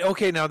 and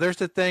okay, now there's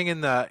the thing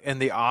in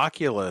the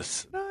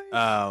Oculus,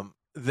 nice.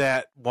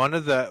 That one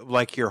of the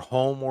like your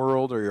home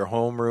world or your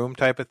homeroom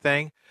type of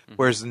thing,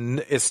 whereas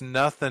it's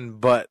nothing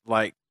but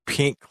like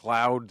pink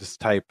clouds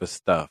type of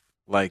stuff.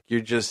 Like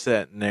you're just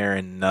sitting there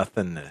in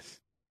nothingness.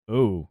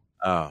 Ooh,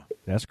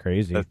 that's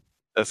crazy.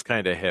 That's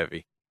kind of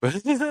heavy.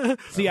 I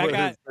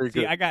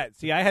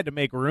had to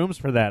make rooms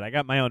for that. I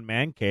got my own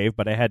man cave,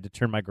 but I had to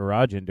turn my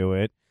garage into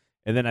it.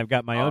 And then I've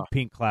got my own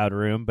pink cloud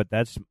room, but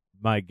that's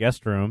my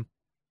guest room.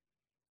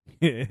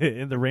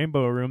 In the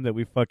rainbow room that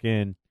we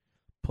fucking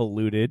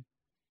polluted.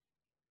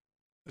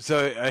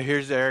 So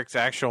here's Eric's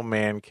actual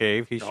man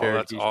cave. He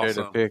shared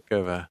a pic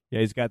of a...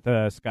 Yeah, he's got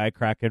the Sky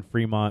Kraken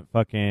Fremont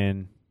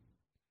fucking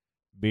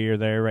beer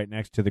there right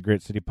next to the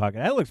Grit City Pocket.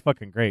 That looks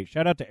fucking great.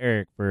 Shout out to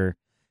Eric for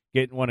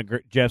getting one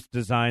of Jeff's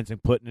designs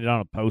and putting it on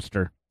a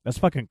poster. That's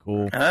fucking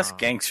cool. That's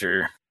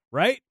gangster.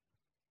 Right?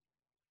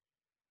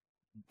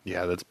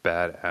 Yeah, that's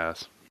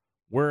badass.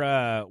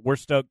 We're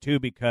stoked too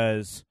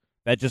because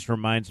that just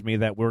reminds me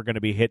that we're going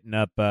to be hitting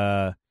up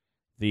the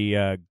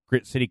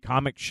Grit City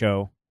Comic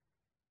Show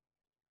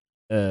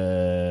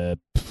in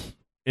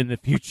the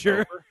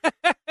future.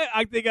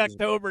 I think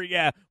October,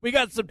 yeah. We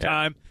got some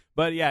time.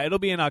 But yeah, it'll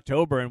be in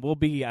October and we'll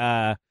be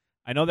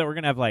I know that we're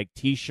going to have like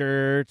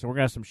T-shirts and we're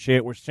going to have some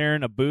shit. We're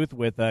sharing a booth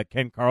with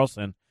Ken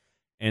Carlson.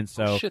 And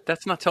so shit,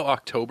 that's not till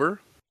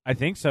October? I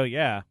think so,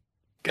 yeah.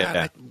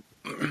 God,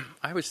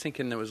 I was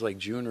thinking it was like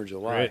June or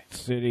July. Grit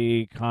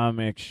City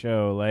Comic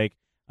Show. Like,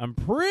 I'm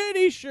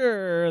pretty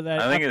sure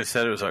that... I think it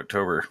said it was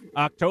October.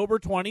 October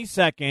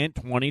 22nd,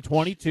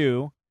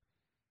 2022.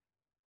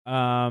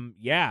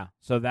 Yeah,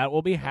 so that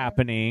will be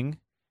happening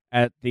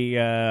at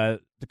the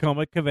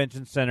Tacoma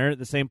Convention Center,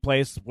 the same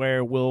place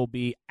where we'll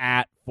be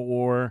at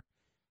for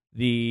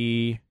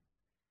the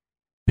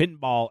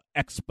Pinball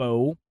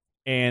Expo.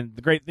 And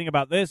the great thing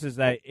about this is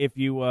that if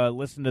you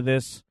listen to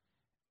this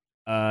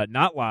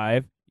not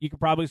live, you could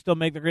probably still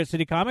make the Grit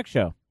City Comic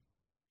Show.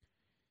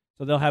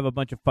 So they'll have a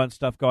bunch of fun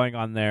stuff going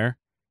on there.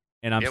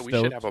 And I'm we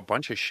should have a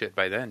bunch of shit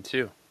by then,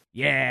 too.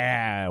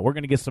 Yeah, we're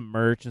going to get some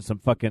merch and some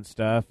fucking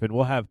stuff, and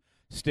we'll have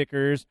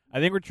stickers. I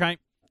think I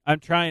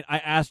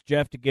asked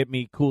Jeff to get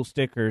me cool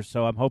stickers,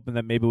 so I'm hoping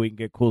that maybe we can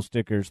get cool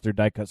stickers through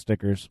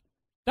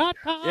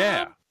diecutstickers.com.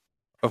 Yeah.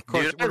 Of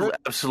course. Dude, I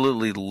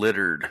absolutely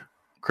littered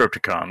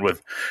Crypticon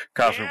with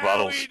Cosmic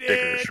Bottle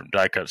stickers from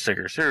Die Cut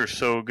Stickers. They're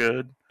so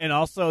good. And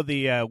also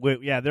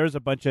there's a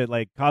bunch of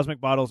like Cosmic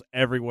Bottles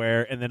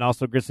everywhere, and then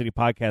also Grit City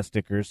Podcast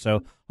stickers.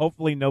 So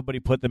hopefully nobody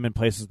put them in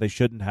places they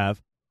shouldn't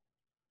have.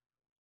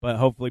 But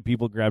hopefully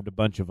people grabbed a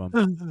bunch of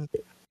them.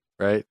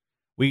 Right.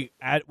 We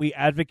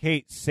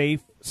advocate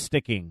safe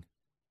sticking.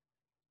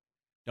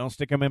 Don't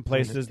stick them in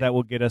places that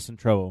will get us in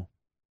trouble.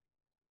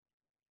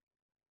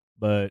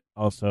 But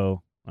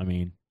also, I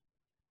mean,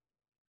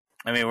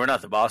 we're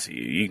not the boss of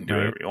you. You can do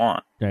whatever you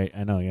want. Right,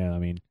 I know, yeah. I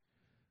mean,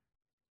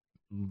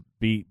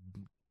 be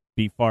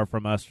far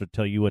from us to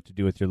tell you what to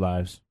do with your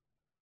lives.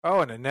 Oh,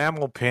 an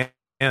enamel pin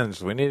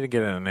pens. We need to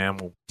get an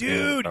enamel.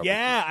 Dude, pen,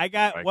 yeah, I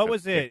got. like What a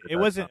was it? sticker It or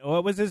wasn't.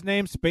 What was his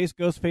name? Space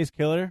Ghost Face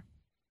Killer.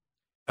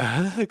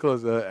 it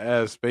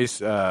was space.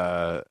 Space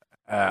Oh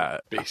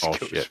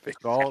Ghost shit!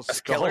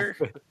 Face Killer?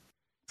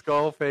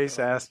 Skull face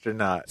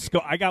astronaut.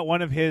 I got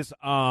one of his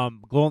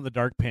glow in the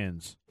dark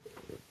pins.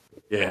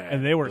 Yeah,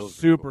 And they were those are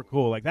super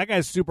cool. Like, that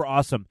guy's super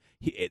awesome.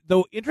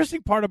 The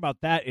interesting part about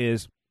that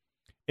is,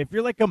 if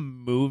you're like a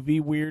movie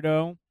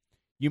weirdo,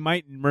 you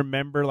might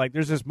remember, like,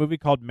 there's this movie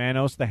called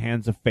Manos: The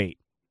Hands of Fate.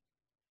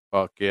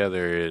 Fuck yeah,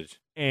 there is.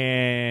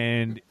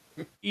 And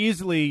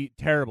easily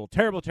terrible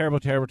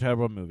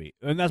movie.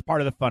 And that's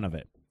part of the fun of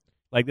it.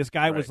 Like, this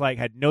guy was like,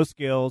 had no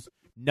skills,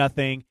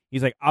 nothing.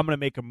 He's like, I'm going to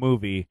make a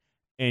movie,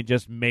 and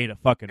just made a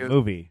fucking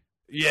movie.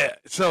 Yeah,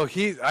 so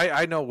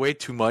I know way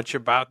too much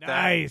about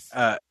Nice.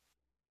 that.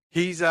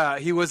 He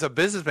was a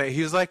businessman.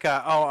 He was like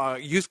a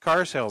used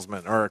car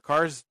salesman or a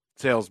car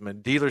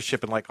salesman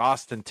dealership in like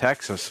Austin,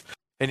 Texas.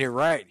 And you're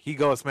right. He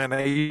goes, man,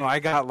 I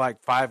got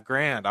like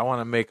 $5,000. I want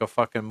to make a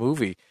fucking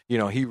movie.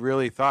 He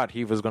really thought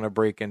he was going to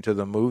break into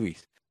the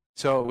movies.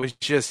 So it was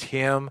just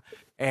him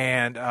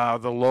and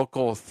the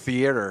local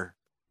theater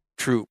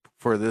troupe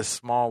for this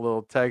small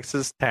little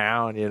Texas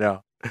town,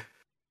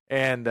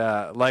 And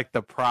like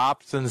the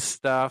props and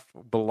stuff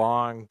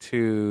belong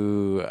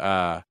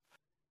to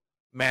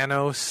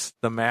Manos,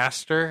 the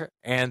master,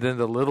 and then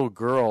the little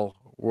girl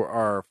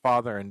are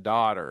father and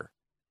daughter.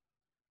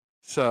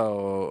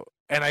 So,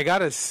 and I got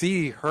to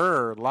see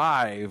her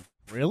live.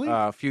 Really?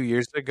 A few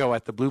years ago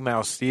at the Blue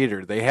Mouse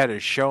Theater. They had a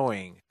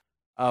showing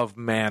of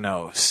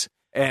Manos,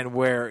 and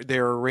where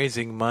they were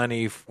raising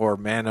money for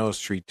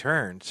Manos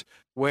Returns,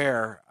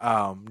 where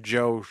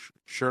Joe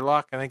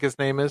Sherlock, I think his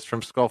name is, from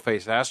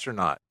Skullface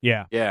Astronaut.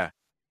 Yeah.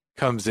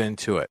 Comes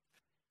into it.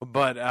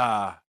 But,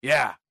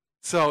 yeah.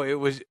 So it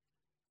was,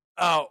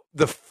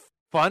 the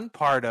fun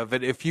part of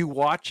it, if you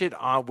watch it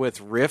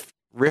with riff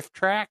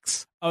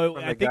tracks from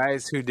the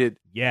guys who did.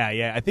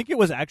 Yeah. I think it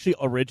was actually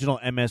original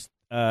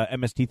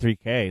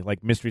MST3K,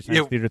 like Mystery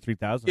Science Theater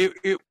 3000.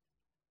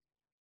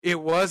 It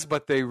was,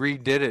 but they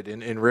redid it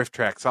in riff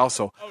tracks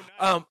also.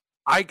 Oh,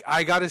 nice.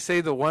 I got to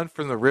say the one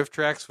from the riff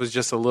tracks was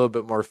just a little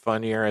bit more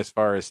funnier as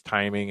far as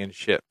timing and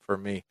shit for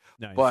me.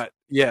 Nice. But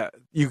yeah,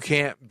 you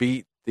can't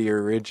beat the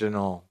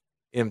original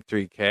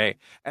M3K.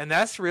 And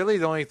that's really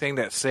the only thing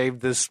that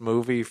saved this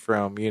movie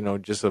from,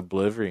 just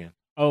oblivion.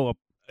 Oh,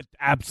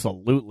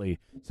 absolutely.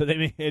 So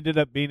they ended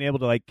up being able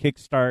to like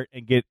kickstart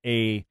and get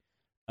a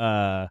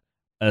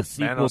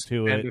sequel Manos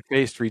to it.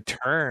 Face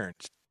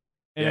Returns.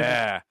 And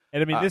yeah.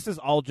 And I mean, this is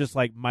all just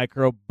like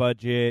micro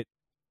budget,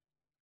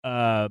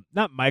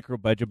 not micro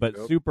budget, but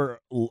super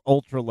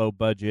ultra low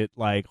budget,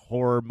 like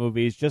horror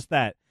movies. Just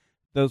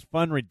those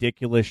fun,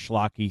 ridiculous,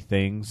 schlocky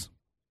things.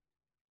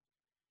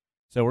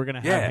 So we're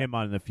gonna have him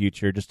on in the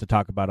future just to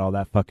talk about all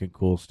that fucking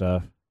cool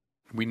stuff.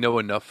 We know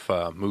enough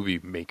movie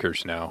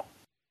makers now.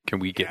 Can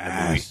we get in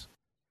the movie?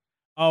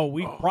 Oh,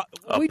 we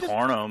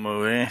porno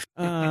movie.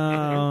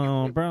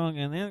 Oh,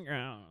 broken this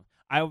girl.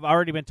 I've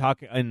already been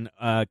talking, and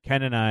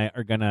Ken and I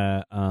are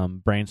gonna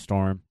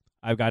brainstorm.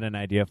 I've got an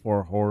idea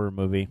for a horror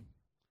movie.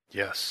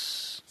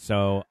 Yes.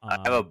 So I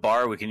have a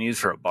bar we can use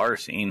for a bar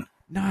scene.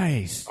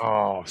 Nice.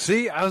 Oh,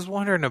 see, I was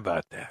wondering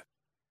about that.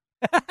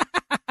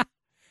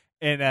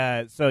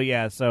 And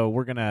so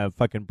we're gonna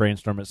fucking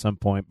brainstorm at some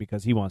point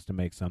because he wants to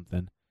make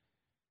something.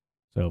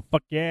 So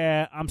fuck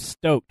yeah, I'm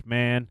stoked,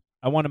 man.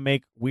 I want to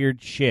make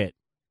weird shit.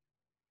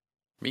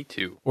 Me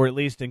too. Or at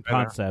least in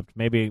concept.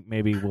 Maybe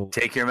we'll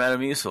take your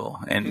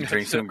Metamucil and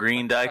drink some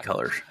green dye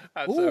color.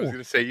 That's what I was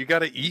gonna say. You got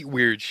to eat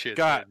weird shit,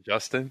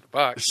 Justin.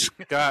 Fuck.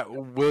 Scott,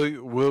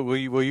 will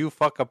you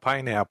fuck a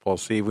pineapple?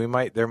 See,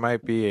 there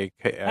might be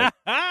a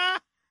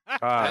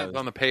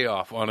on the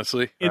payoff,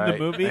 honestly. In the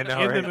movie,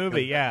 the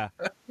movie, yeah.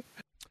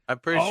 I'm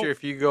pretty sure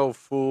if you go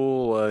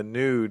full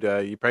nude,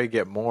 you probably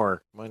get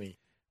more money.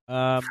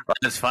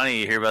 It's funny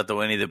you hear about the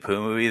Winnie the Pooh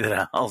movie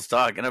that Al's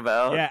talking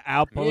about. Yeah,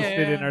 Al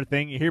posted in our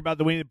thing. You hear about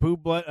the Winnie the Pooh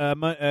blood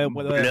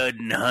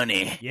and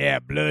honey. Yeah,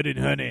 blood and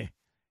honey.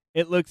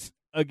 It looks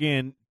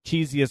again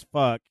cheesy as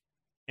fuck.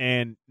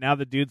 And now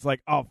the dude's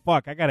like, "Oh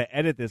fuck, I gotta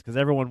edit this because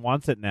everyone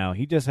wants it now."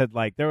 He just had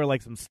there were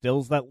some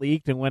stills that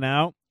leaked and went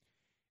out,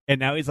 and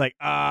now he's like,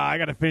 I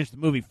gotta finish the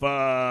movie.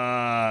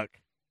 Fuck.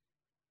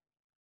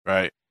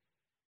 Right.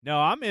 No,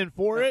 I'm in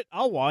for it.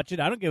 I'll watch it.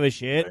 I don't give a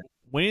shit.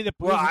 Winnie the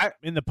Pooh's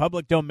in the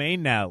public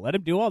domain now. Let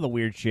him do all the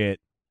weird shit.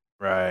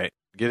 Right.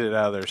 Get it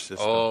out of their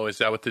system. Oh, is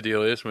that what the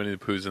deal is? Winnie the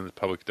Pooh's in the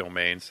public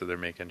domain, so they're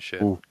making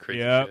shit.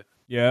 Crazy shit.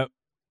 Yep.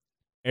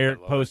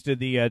 Eric posted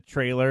the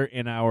trailer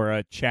in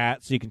our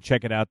chat, so you can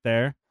check it out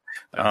there.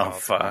 Oh,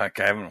 fuck.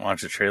 I haven't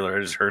watched the trailer.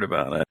 I just heard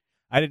about it.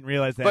 I didn't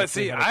realize that. But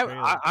see,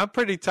 I'm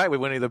pretty tight with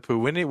Winnie the Pooh.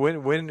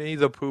 Winnie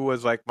the Pooh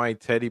was like my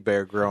teddy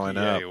bear growing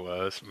up. Yeah, he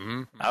was.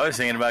 Mm-hmm. I was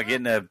thinking about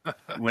getting a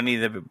Winnie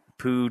the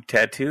Pooh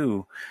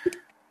tattoo,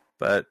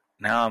 but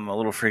now I'm a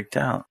little freaked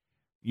out.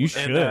 You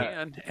should.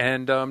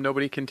 And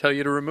nobody can tell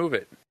you to remove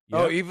it. Yep.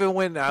 Oh, even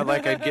when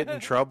I'd get in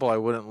trouble, I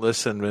wouldn't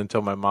listen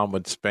until my mom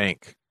would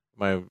spank.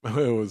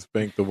 it was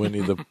Bank the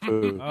Winnie the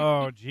Pooh.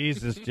 Oh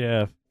Jesus,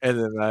 Jeff. And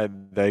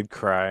then I'd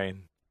cry.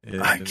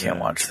 I can't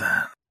watch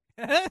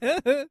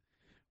that.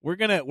 We're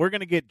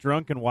gonna get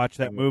drunk and watch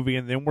that movie,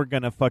 and then we're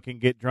gonna fucking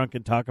get drunk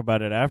and talk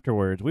about it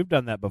afterwards. We've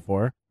done that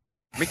before.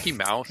 Mickey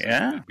Mouse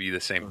Yeah. would be the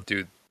same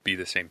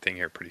thing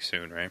here pretty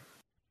soon, right?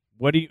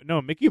 What do you?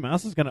 No, Mickey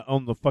Mouse is gonna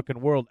own the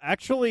fucking world.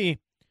 Actually,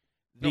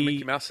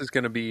 Mickey Mouse is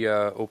going to be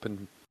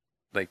open,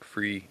 like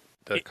free.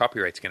 The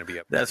copyright's going to be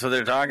up. That's what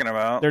they're talking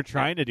about. they're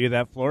trying to do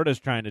that. Florida's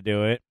trying to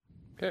do it.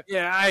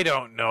 Yeah, I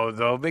don't know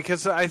though,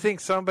 because I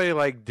think somebody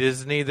like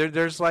Disney,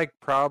 there's like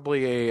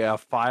probably a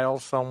file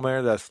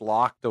somewhere that's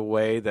locked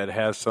away that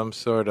has some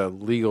sort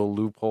of legal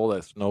loophole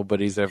that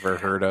nobody's ever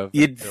heard of.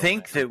 You'd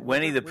think that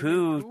Winnie the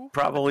Pooh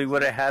probably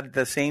would have had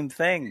the same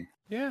thing.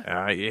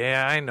 Yeah.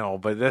 Yeah, I know,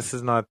 but this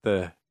is not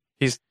the.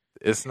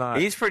 It's not.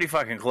 He's pretty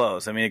fucking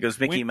close. I mean, it goes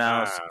Mickey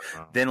Mouse,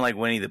 then like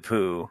Winnie the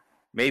Pooh,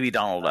 maybe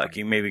Donald Duck.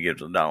 You maybe give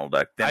to Donald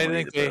Duck. Then I Winnie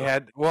think the they Pooh.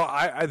 had.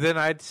 Well, then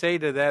I'd say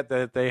to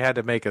that they had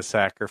to make a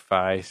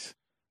sacrifice.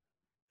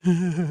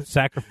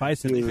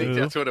 Sacrificing You think Pooh.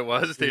 that's what it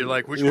was? They're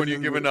like, which one are you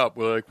giving up?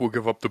 We're like, we'll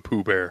give up the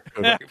Pooh Bear.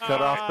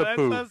 Cut off the That's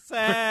Pooh. so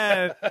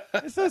sad.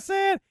 It's so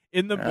sad.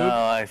 In the movie,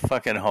 Oh, I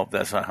fucking hope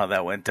that's not how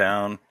that went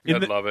down.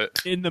 I'd love it.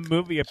 in the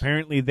movie,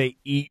 apparently they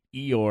eat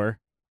Eeyore,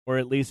 or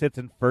at least it's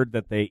inferred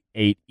that they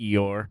ate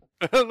Eeyore.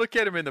 Look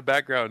at him in the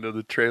background of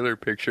the trailer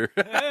picture.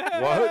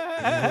 What?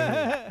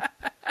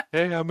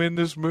 Hey, I'm in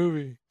this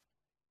movie.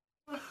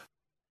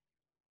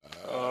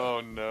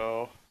 Oh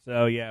no.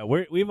 So yeah,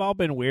 we've all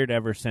been weird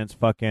ever since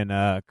fucking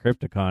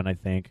Crypticon, I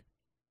think.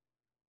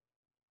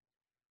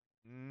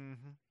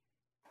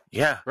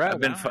 Yeah, Right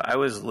I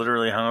was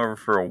literally hungover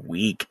for a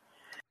week.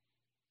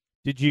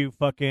 Did you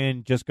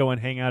fucking just go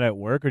and hang out at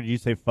work, or did you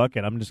say fuck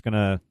it? I'm just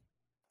gonna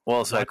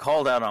Well, so I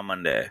called out on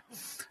Monday.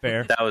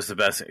 fair. That was the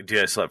best. Dude,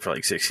 I slept for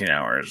like 16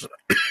 hours.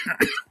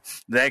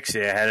 The next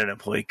day, I had an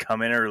employee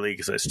come in early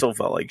because I still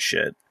felt like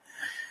shit.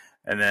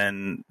 And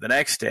then the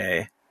next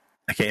day,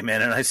 I came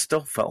in and I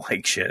still felt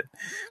like shit.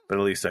 But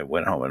at least I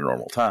went home at a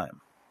normal time.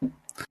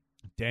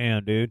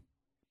 Damn, dude.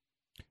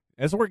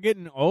 As we're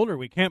getting older,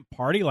 we can't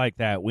party like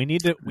that. We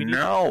need to have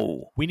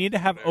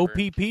Whatever.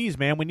 OPPs,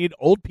 man. We need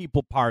old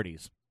people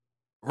parties.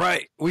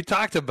 Right. We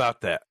talked about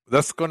that.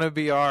 That's going to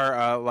be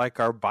our like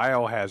our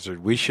biohazard.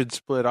 We should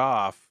split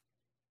off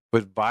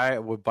with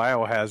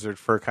biohazard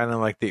for kind of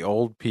like the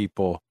old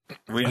people.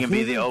 We can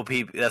be the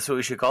OPP. That's what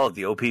we should call it,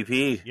 the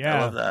OPP. Yeah, I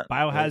love that.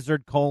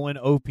 Biohazard :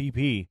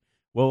 OPP.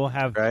 We'll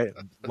have Right.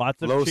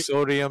 lots of Low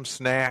sodium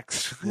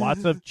snacks.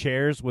 lots of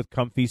chairs with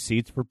comfy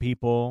seats for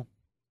people.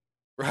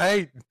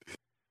 Right.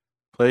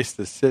 Place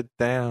to sit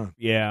down.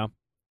 Yeah,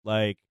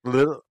 like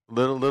Little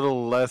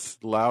less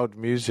loud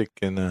music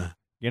and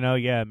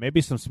yeah,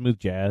 maybe some smooth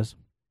jazz.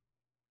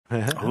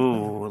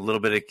 Ooh, a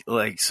little bit of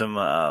like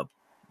some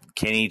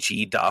Kenny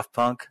G Daft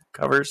Punk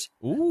covers.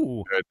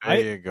 Ooh, there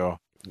you go.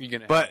 You're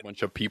gonna have But- a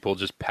bunch of people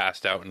just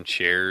passed out in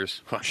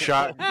chairs.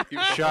 Shot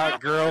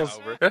girls.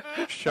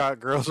 Shot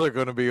girls are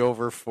going to be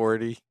over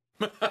 40.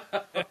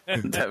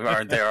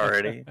 Aren't they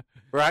already?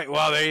 Right.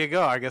 Well, there you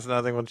go. I guess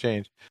nothing will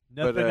change.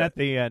 nothing But, at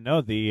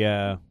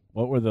the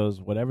what were those?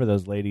 Whatever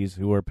those ladies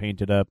who were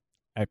painted up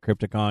at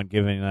Crypticon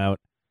giving out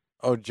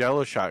Oh,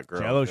 Jello shot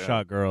girls. Jello yeah.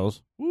 shot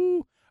girls.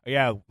 Woo!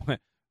 Yeah.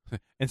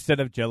 Instead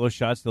of Jello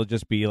shots, they'll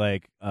just be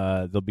like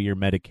they'll be your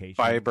medication.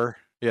 Fiber.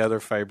 Yeah,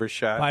 they're fiber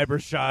shot. Fiber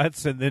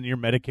shots, and then your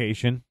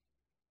medication.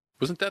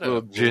 Wasn't that a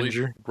Little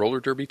ginger. roller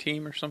derby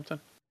team or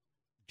something?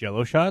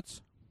 Jello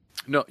shots?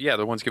 No, yeah,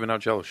 the ones giving out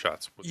Jello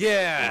shots.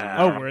 Yeah.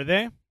 Oh, were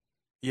they?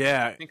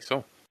 Yeah. I think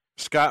so.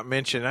 Scott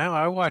mentioned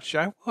I watch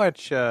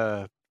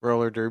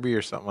roller derby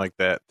or something like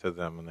that to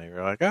them, and they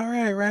were like, "All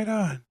right, right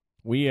on."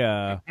 We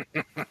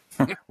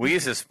We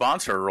used to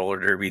sponsor a roller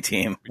derby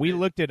team. we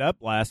looked it up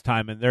last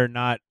time, and they're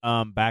not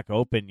back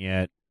open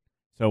yet.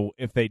 So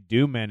if they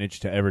do manage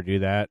to ever do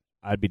that,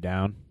 I'd be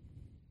down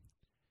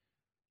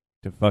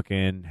to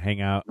fucking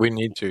hang out We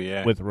need to,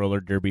 yeah. with roller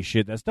derby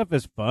shit. That stuff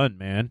is fun,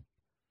 man.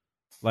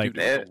 Like,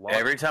 Dude,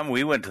 Every time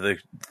we went to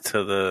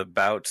the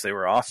bouts, they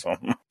were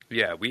awesome.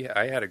 Yeah,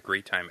 I had a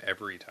great time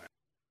every time.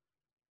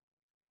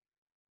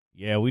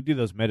 yeah, we do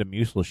those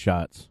Metamucil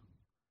shots.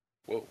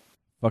 Whoa.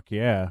 Fuck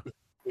yeah.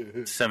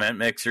 Cement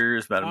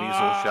mixers,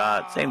 Metamucil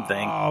shot, same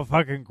thing. Oh,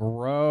 fucking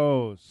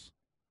gross.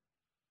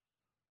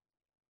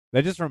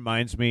 That just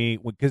reminds me,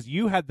 because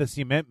you had the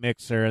cement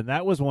mixer, and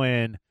that was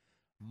when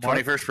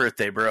 21st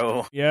birthday,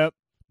 bro. Yep.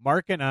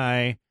 Mark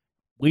and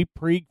we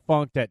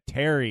pre-funked at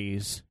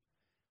Terry's.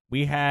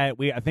 I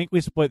think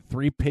we split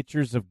 3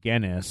 pitchers of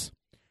Guinness,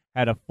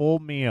 had a full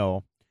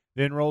meal,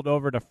 then rolled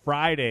over to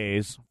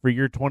Fridays for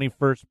your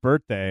 21st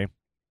birthday.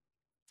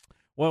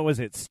 What was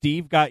it?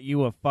 Steve got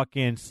you a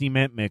fucking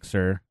cement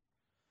mixer.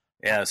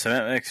 Yeah,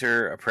 cement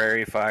mixer, a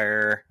prairie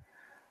fire,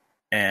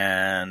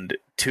 and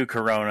 2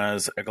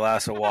 Coronas, a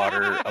glass of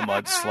water, a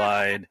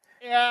mudslide,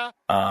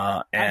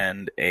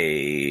 and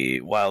a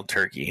wild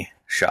turkey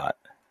shot.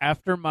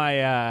 After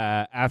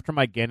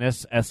my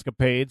Guinness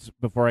escapades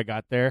before I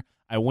got there,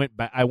 I went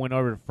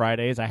over to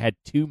Fridays. I had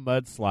 2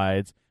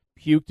 mudslides,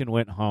 puked, and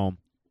went home.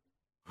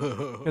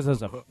 because I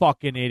was a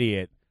fucking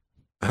idiot.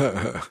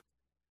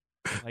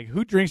 Like,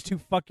 who drinks 2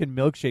 fucking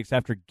milkshakes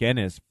after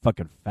Guinness?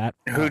 Fucking fat.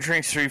 Who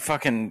drinks 3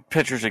 fucking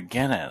pitchers of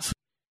Guinness?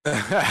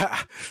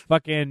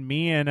 Fucking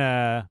me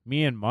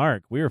and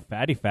Mark. We were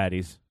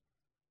fatties.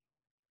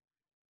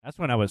 That's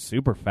when I was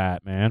super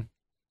fat, man.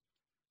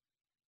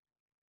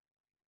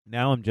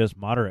 Now I'm just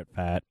moderate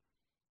fat.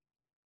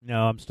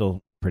 No, I'm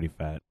still pretty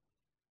fat.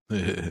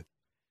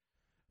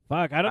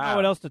 Fuck, I don't know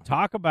what else to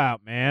talk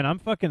about, man. I'm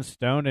fucking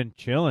stoned and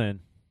chilling.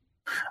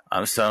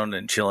 I'm stoned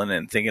and chilling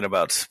and thinking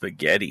about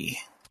spaghetti.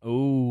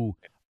 Ooh.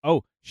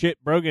 Oh,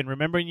 shit, Brogan,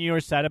 remember when you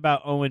were sad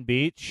about Owen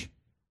Beach?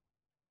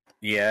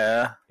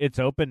 Yeah. It's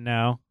open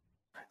now.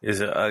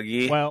 Is it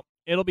Uggy? Well,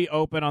 it'll be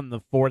open on the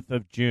 4th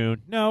of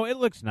June. No, it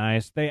looks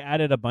nice. They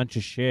added a bunch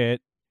of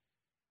shit.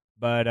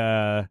 But,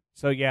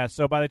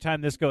 so by the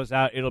time this goes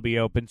out, it'll be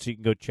open so you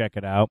can go check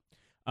it out.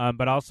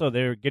 But also,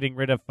 they're getting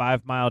rid of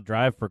 5 Mile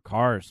Drive for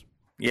cars.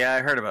 Yeah,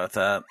 I heard about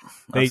that.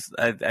 I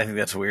think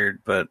that's weird,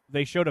 but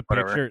they showed a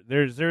whatever. picture.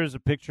 There's a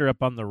picture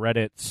up on the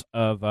Reddits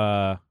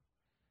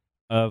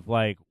of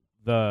like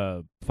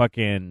the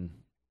fucking,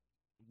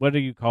 what do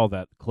you call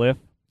that, cliff?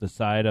 The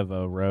side of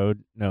a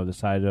road? No, the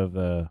side of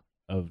a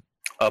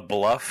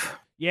bluff.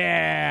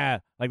 Yeah,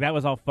 like that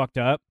was all fucked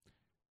up,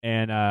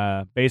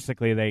 and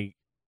basically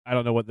I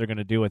don't know what they're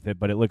gonna do with it,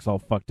 but it looks all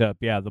fucked up.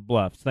 Yeah, the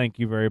bluffs. Thank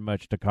you very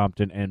much to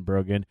Compton and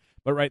Brogan.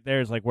 But right there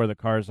is like where the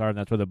cars are, and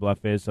that's where the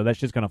bluff is. So that's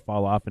just gonna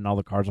fall off, and all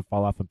the cars will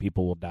fall off, and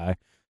people will die.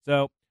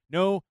 So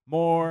no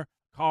more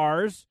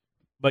cars,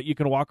 but you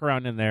can walk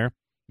around in there.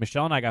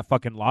 Michelle and I got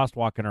fucking lost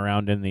walking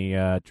around in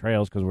the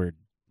trails because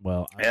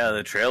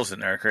the trails in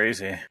there are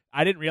crazy.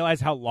 I didn't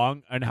realize how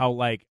long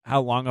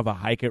of a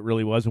hike it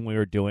really was when we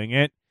were doing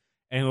it,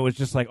 and it was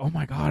just like, oh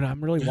my god,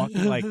 I'm really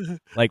walking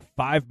like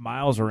 5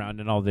 miles around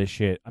and all this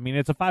shit. I mean,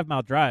 it's a 5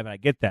 mile drive, and I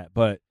get that,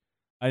 but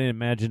I didn't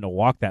imagine to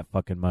walk that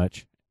fucking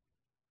much.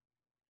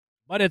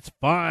 But it's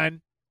fun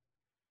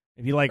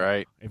if you like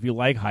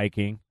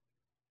hiking,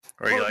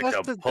 or you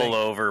like to pull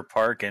over,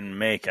 park, and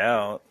make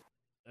out.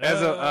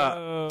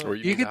 Or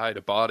you can hide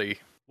a body.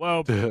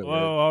 Whoa,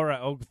 all right.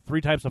 Oh,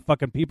 3 types of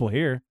fucking people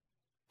here.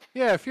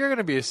 Yeah, if you're going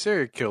to be a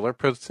serial killer,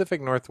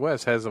 Pacific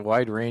Northwest has a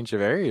wide range of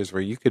areas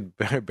where you could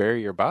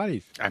bury your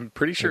bodies. I'm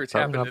pretty sure it's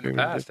happened in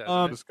the past. That's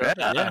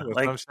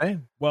what I'm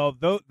saying. Well,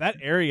 that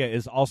area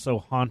is also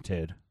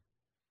haunted.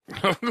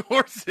 Of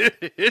course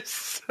it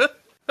is.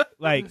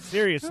 Like,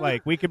 serious,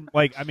 like, we can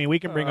bring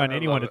on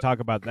anyone to talk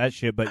about that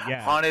shit, but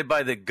yeah. Haunted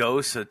by the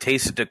ghosts of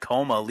Taste of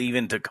Tacoma,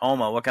 leaving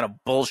Tacoma. What kind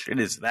of bullshit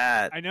is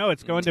that? I know,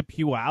 it's going to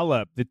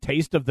Puyallup, the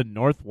taste of the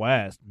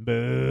Northwest.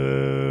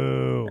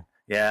 Boo.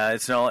 Yeah,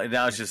 now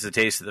it's just the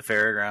taste of the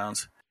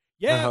fairgrounds.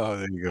 Yeah. Oh,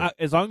 there you go.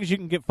 As long as you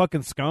can get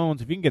fucking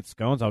scones. If you can get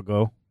scones, I'll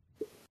go.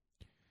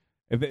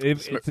 If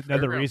it's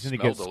another reason to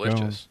get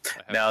scones.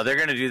 No, they're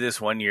going to do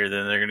this one year,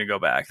 then they're going to go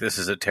back. This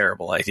is a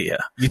terrible idea.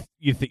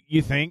 You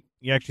think?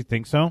 You actually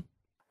think so?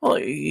 Well,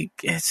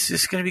 it's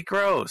just going to be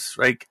gross.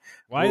 Like,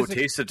 why is it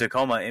Taste of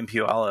Tacoma in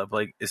Puyallup?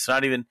 Like, it's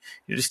not even.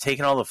 You're just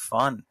taking all the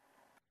fun.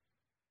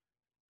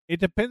 It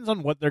depends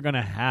on what they're going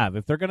to have.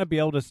 If they're going to be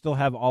able to still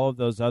have all of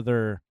those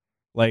other,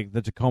 like,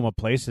 the Tacoma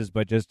places,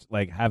 but just,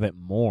 like, have it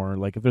more.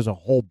 Like, if there's a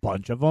whole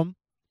bunch of them,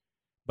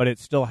 but it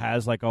still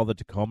has, like, all the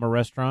Tacoma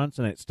restaurants,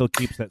 and it still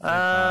keeps that same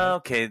vibe.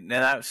 Okay.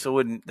 Now,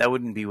 that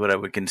wouldn't be what I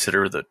would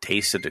consider the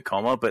Taste of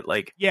Tacoma, but,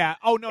 like... Yeah.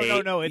 Oh, no.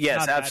 It's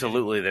yes, not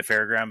absolutely. The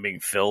fairground being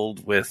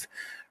filled with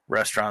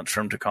restaurants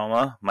from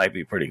Tacoma might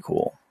be pretty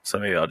cool. So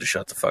maybe I'll just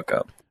shut the fuck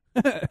up.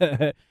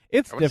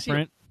 It's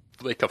different.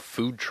 Like a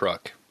food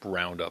truck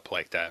roundup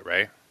like that,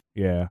 right?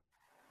 Yeah.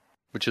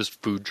 Which is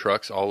food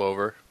trucks all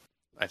over.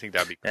 I think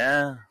that'd be cool.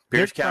 Yeah.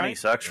 Pierce County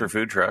sucks for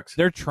food trucks.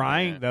 They're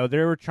trying, though. They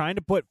were trying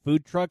to put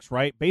food trucks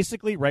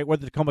basically right where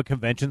the Tacoma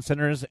Convention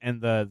Center is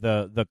and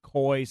the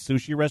Koi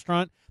sushi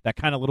restaurant, that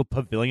kind of little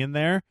pavilion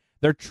there.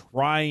 They're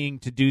trying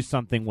to do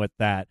something with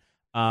that.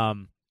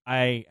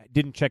 I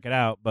didn't check it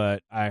out,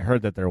 but I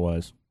heard that there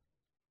was.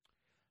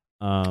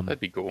 That'd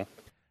be cool.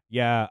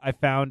 Yeah, I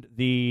found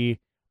the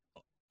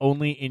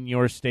only in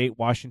your state,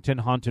 Washington,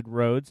 haunted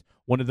roads.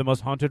 One of the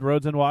most haunted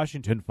roads in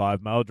Washington,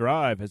 5 Mile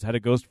Drive, has had a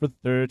ghost for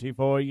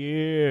 34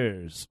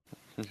 years.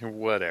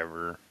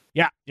 Whatever.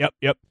 Yeah, yep.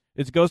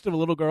 It's a ghost of a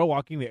little girl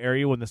walking the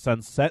area when the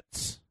sun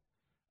sets.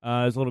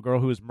 There's a little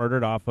girl who was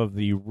murdered off of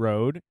the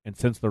road, and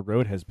since the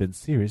road has been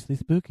seriously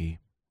spooky.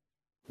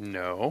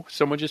 No,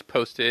 someone just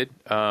posted,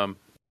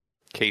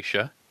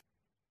 Keisha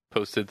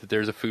posted that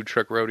there's a food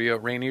truck rodeo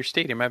at Rainier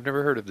Stadium. I've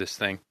never heard of this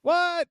thing.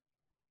 What?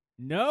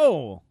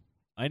 No,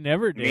 I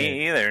never did.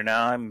 Me either.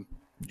 Now I'm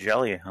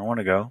jelly. I want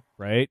to go.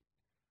 Right?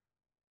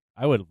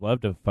 I would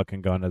love to have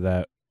fucking gone to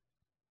that.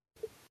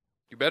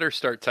 You better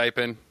start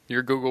typing.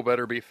 Your Google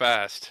better be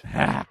fast.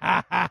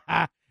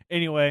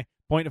 Anyway,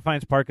 Point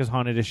Defiance Park is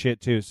haunted as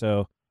shit too,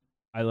 so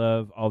I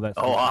love all that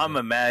stuff. Oh, I'm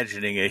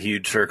imagining a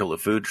huge circle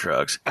of food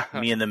trucks.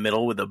 Me in the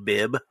middle with a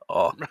bib.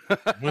 Oh,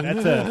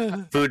 that's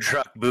a food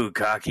truck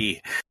bukkake.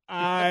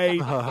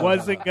 I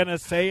wasn't gonna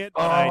say it,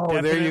 but I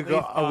definitely there you go.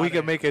 We thought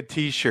can make a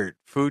T-shirt.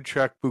 Food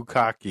truck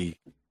bukkake.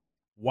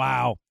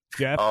 Wow.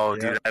 Jeff? Oh,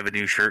 dude, I have a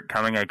new shirt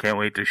coming. I can't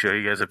wait to show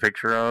you guys a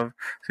picture of as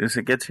soon as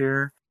it gets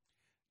here.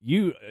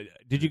 You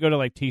did you go to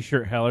like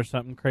T-shirt hell or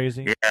something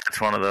crazy? Yeah,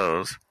 it's one of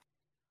those.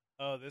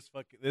 Oh,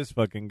 this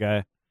fucking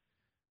guy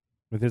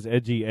with his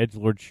edgy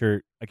edgelord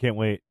shirt. I can't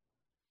wait.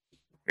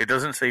 It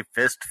doesn't say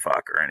fist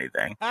fuck or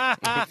anything.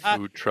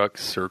 Food truck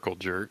circle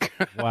jerk.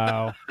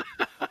 Wow.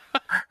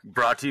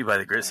 Brought to you by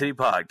the Grit City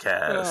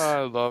Podcast.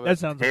 Oh, I love it. That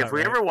sounds Hey, about if we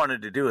right. ever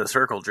wanted to do a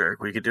circle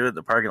jerk, we could do it at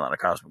the parking lot of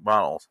Cosmic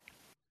Bottles.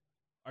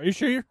 Are you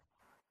sure you're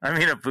I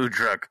mean, a food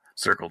truck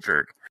circle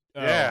jerk.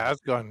 Yeah, I was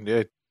going,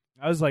 dude.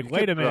 I was like, You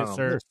wait a could put minute, on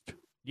sir. list.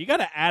 You got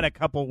to add a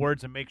couple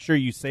words and make sure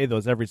you say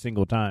those every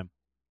single time.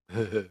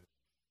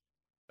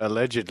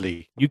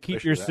 Allegedly. You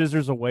keep your Push that.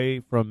 scissors away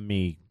from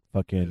me,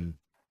 fucking.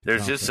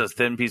 There's just a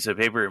thin piece of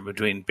paper in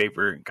between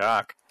paper and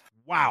cock.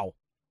 Wow.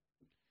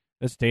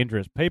 That's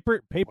dangerous.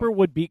 Paper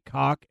would beat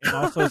cock, and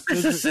also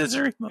There's a scissors.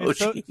 scissor and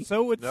emoji.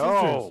 so would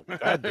No, scissors.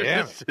 god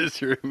damn it.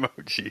 Scissor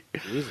emoji.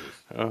 Jesus.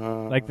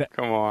 Like that-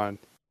 Come on.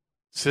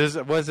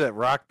 Scissor, was it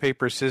rock,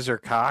 paper, scissor,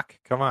 cock?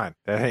 Come on,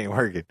 that ain't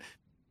working.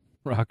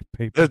 Rock,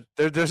 paper.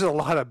 There's a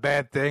lot of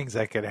bad things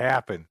that could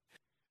happen.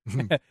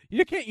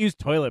 You can't use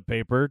toilet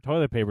paper.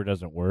 Toilet paper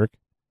doesn't work.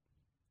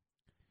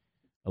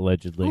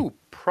 Allegedly. Ooh,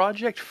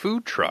 Project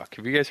Food Truck.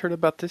 Have you guys heard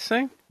about this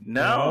thing?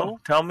 No,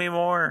 tell me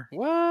more.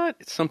 What?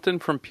 It's something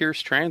from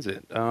Pierce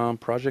Transit.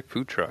 Project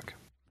Food Truck.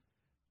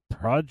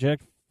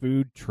 Project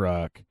Food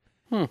Truck.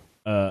 Hmm.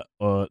 No.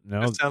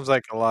 That sounds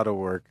like a lot of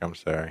work. I'm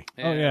sorry.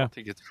 Oh, I yeah. don't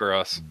think it's for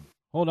us.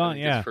 Hold I on,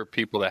 think yeah. It's for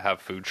people that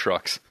have food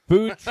trucks.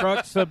 Food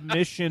truck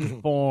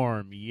submission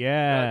form.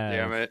 Yeah. God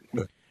damn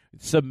it.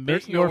 Submit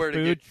There's your nowhere to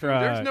food get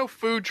truck. food. There's no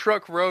food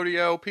truck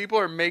rodeo. People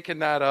are making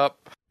that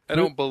up. I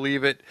don't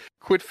believe it.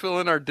 Quit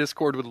filling our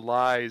Discord with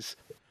lies.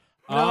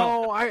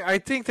 No, I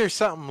think there's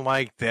something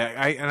like that.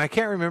 I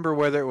can't remember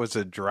whether it was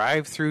a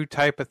drive-through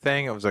type of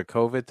thing. It was a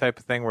COVID type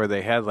of thing where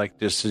they had like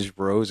just these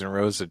rows and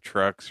rows of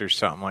trucks or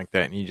something like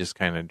that, and you just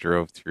kind of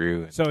drove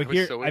through. And So I was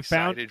here so I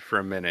found. excited for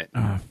a minute.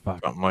 Oh,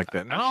 fuck. something like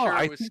that. No, I'm sure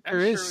I it was- think I'm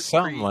there sure is it was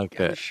something like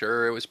I'm that.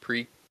 sure it was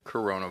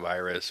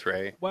pre-coronavirus,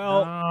 right?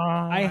 Well,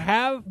 I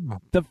have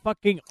the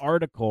fucking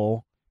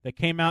article that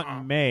came out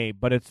in May,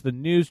 but it's the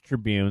News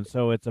Tribune,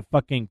 so it's a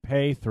fucking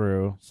pay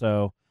through.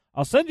 So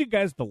I'll send you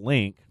guys the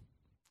link.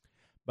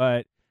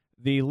 But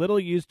the Little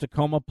Used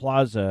Tacoma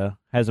Plaza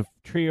has a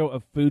trio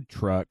of food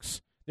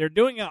trucks. They're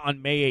doing it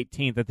on May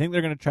 18th. I think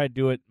they're going to try to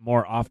do it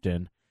more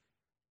often.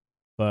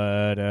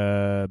 But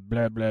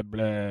blah blah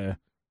blah.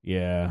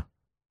 Yeah.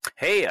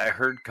 Hey, I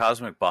heard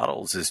Cosmic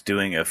Bottles is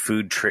doing a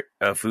food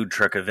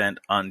truck event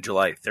on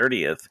July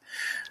 30th.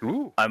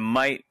 Ooh. I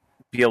might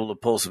be able to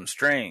pull some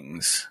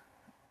strings,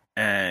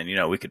 and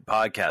we could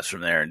podcast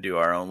from there and do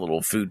our own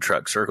little food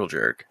truck circle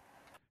jerk.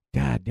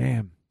 God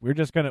damn.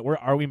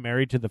 Are we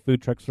married to the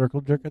food truck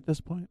circle jerk at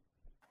this point?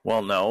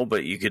 Well, no,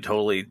 but you could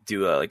totally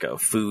do a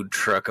food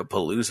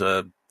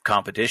truck-a-palooza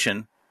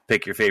competition.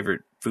 Pick your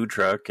favorite food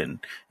truck, and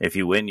if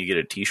you win, you get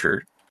a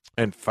T-shirt.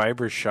 And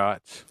fiber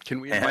shots. Can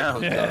we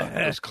invite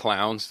those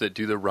clowns that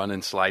do the run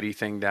and slidey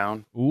thing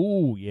down?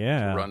 Ooh,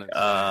 yeah. Run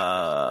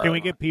and Can we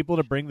get people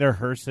to bring their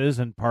hearses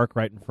and park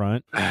right in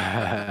front?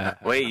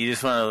 Wait, you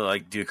just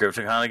want to do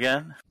Crypticon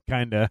again?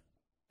 Kinda.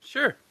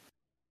 Sure.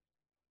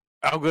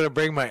 I'm going to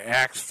bring my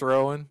axe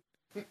throwing.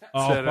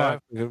 Oh, set fuck.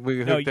 up. We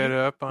can No, hook that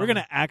up. We're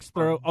gonna axe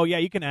throw. Oh yeah,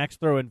 you can axe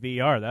throw in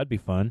VR. That'd be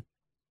fun.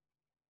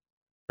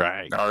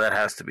 Right. No, that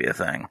has to be a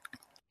thing.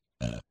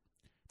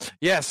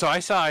 Yeah, so I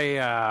saw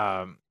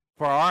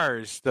for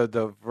ours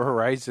the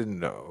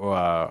Horizon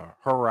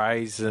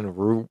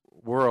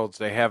Worlds.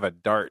 They have a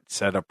dart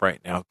set up right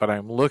now, but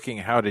I'm looking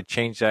how to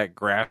change that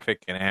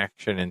graphic and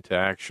action into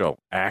actual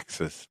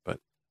axis, but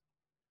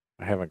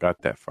I haven't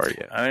got that far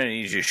yet. I'm gonna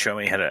need you to show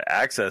me how to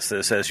access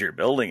this as you're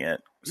building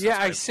it. Yeah,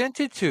 I sent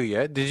it to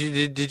you.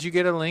 Did you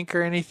get a link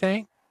or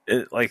anything?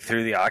 Like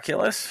through the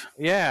Oculus?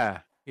 Yeah,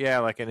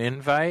 like an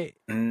invite.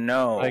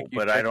 No, Like you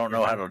but I check don't know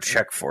your how to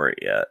check for it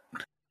yet.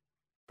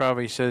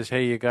 Probably says,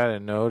 "Hey, you got a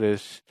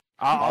notice."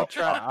 I'll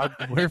try.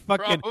 We're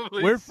fucking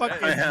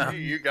Yeah.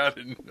 You got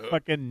to know.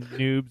 fucking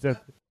noobs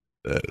at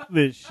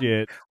this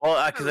shit.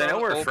 Well, because I know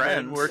we're Old men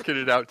friends. working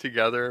it out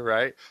together,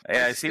 right?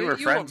 Yeah, I see we're sent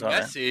you friends a on it.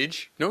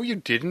 message. No, you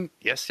didn't.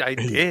 Yes, I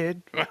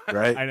did.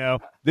 Right. I know.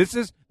 This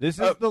is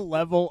the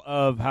level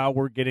of how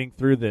we're getting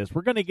through this.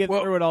 We're gonna get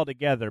through it all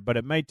together, but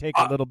it may take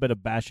a little bit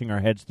of bashing our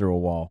heads through a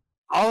wall.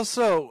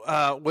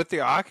 Also, with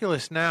the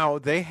Oculus now,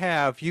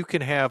 you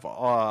can have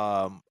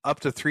up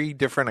to 3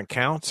 different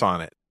accounts on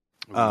it,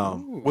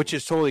 which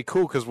is totally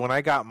cool. Because when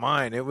I got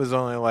mine, it was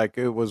only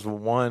it was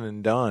one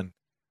and done.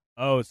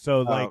 Oh,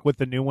 so with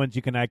the new ones,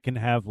 I can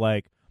have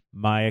like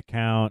my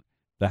account,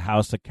 the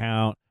house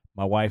account,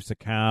 my wife's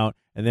account,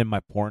 and then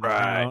my porn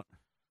account.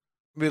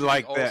 We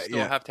like all that. still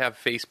Yeah, have to have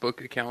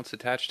Facebook accounts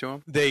attached to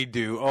them? they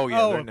do. Oh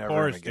yeah, Oh, they're of never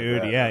course, gonna get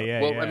dude. that Yeah, out.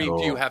 yeah, Well, yeah. I mean, do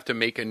Cool. you have to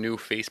make a new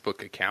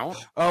Facebook account?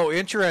 Oh,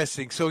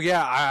 interesting. So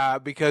yeah,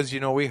 because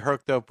we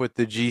hooked up with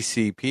the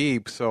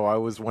GCP, so I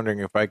was wondering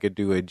if I could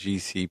do a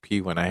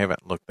GCP when I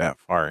haven't looked that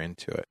far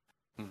into it.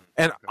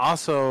 And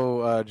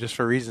also, just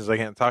for reasons I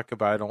can't talk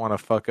about, I don't want to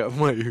fuck up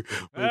my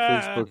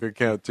Facebook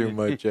account too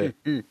much.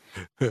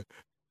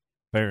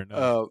 Fair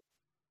enough.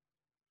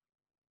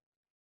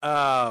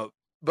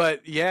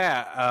 But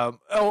yeah.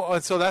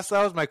 So that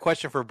was my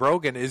question for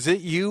Brogan. Is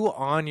it you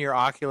on your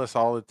Oculus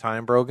all the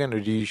time, Brogan, or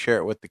do you share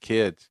it with the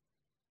kids?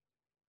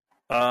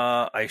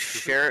 I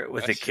share it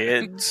with the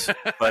kids,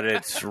 but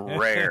it's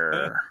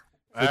rare.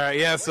 All right,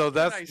 yeah. So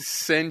that's I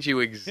send you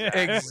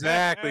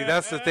exactly.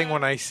 That's the thing.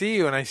 When I see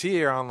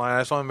you're online,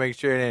 I just want to make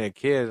sure it ain't a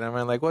kid. And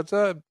I'm like, what's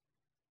up?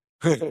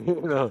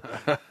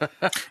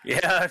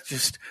 Yeah,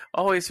 just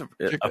always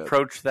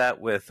approach that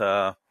with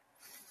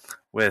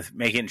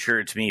making sure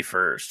it's me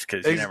first,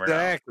 because you never know.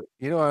 Exactly.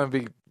 You don't want to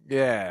be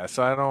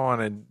so I don't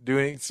want to do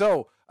anything.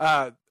 So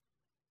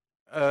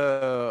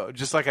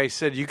just like I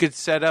said, you could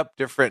set up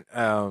different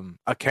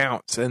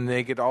accounts and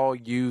they could all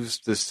use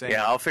the same.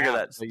 Yeah, I'll figure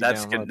that's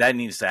good. That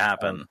needs to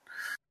happen.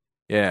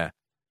 Yeah.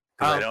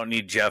 I don't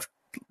need Jeff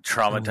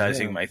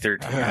traumatizing my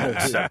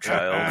 13-year-old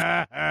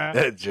stepchild.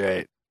 That's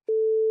right.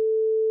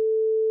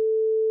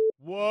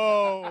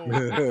 Whoa.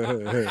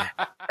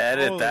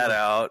 Edit that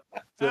out.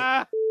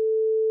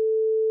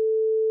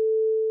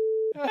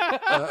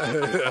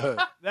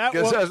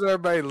 Because that's what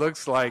everybody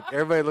looks like.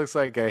 Everybody looks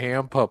like a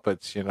hand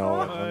puppets,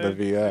 on the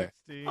VI.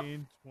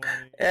 16, 20.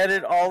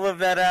 Edit all of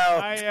that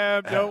out. I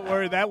am. Don't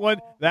worry. That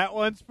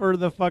one's for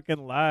the fucking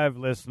live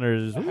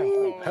listeners.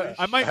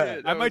 I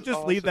might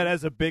just leave that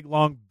as a big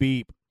long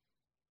beep.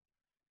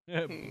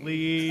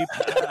 Bleep.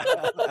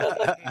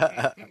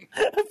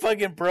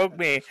 Fucking broke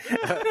me.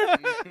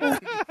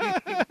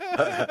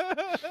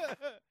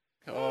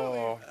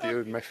 Oh,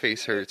 dude, my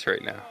face hurts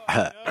right now.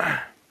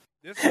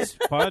 This is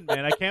fun,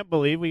 man. I can't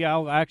believe we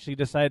all actually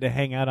decided to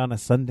hang out on a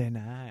Sunday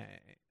night.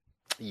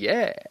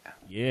 Yeah.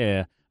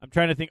 Yeah. I'm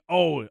trying to think.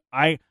 Oh,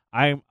 I'm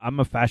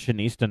a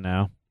fashionista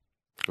now.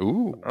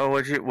 Ooh. Oh,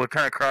 what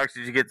kind of Crocs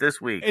did you get this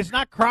week? It's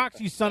not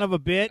Crocs, you son of a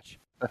bitch.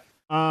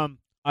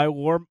 I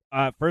wore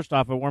first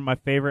off, I wore my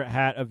favorite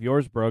hat of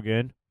yours,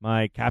 Brogan,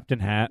 my captain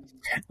hat.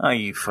 Oh,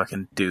 you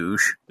fucking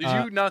douche! Did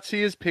you not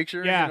see his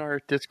picture in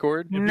our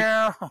Discord?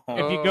 No.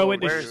 If you go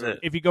into Where is it?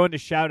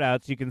 shout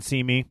outs, you can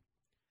see me.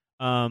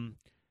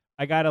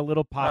 I got a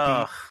little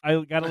poppy.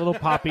 I got a little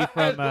poppy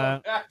from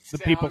the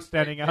people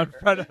standing out in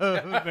front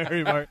of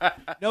Mary Mart.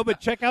 No, but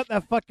check out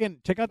that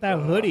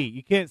hoodie.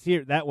 You can't see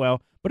it that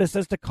well, but it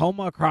says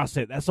Tacoma across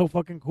it. That's so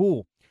fucking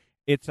cool.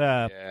 It's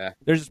there's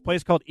this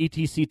place called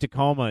ETC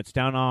Tacoma. It's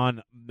down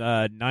on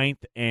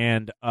 9th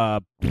and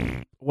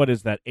what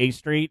is that? A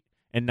Street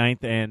and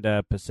 9th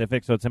and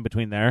Pacific, so it's in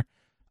between there.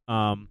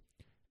 And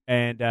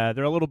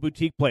they're a little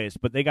boutique place,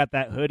 but they got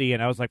that hoodie,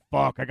 and I was like,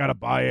 fuck, I gotta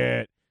buy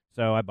it.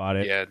 So I bought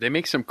it. Yeah, they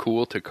make some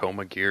cool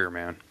Tacoma gear,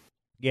 man.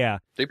 Yeah.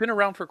 They've been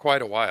around for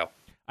quite a while.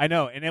 I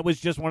know, and it was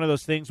just one of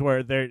those things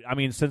where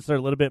since they're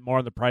a little bit more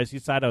on the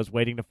pricey side, I was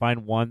waiting to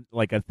find one,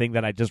 like a thing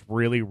that I just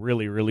really,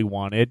 really, really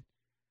wanted.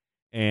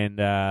 And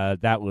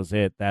that was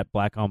it. That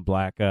black on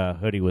black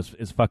hoodie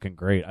is fucking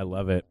great. I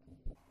love it.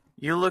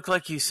 You look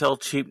like you sell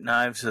cheap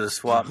knives at a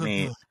swap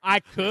meet. I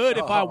could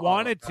if I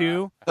wanted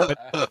to,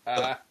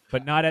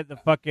 but not at the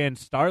fucking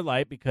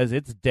Starlight because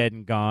it's dead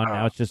and gone.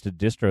 Now it's just a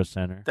distro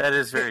center. That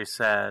is very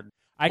sad.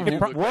 I could.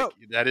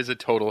 That is a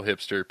total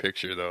hipster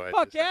picture, though.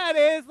 Fuck yeah, it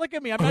is. Look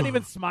at me. I'm not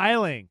even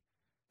smiling.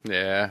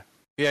 Yeah.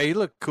 Yeah, you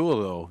look cool,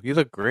 though. You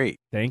look great.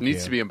 Thank you.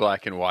 Needs to be in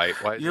black and white.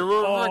 You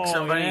look like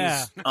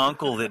somebody's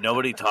uncle that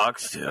nobody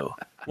talks to.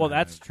 Well,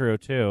 that's true,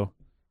 too.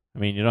 I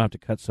mean, you don't have to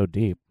cut so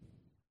deep.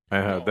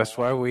 That's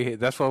why we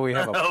have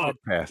a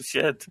podcast.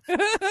 Shit.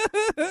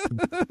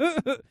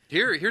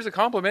 Here's a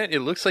compliment. It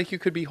looks like you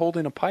could be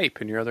holding a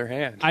pipe in your other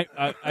hand.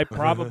 I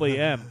probably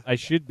am. I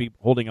should be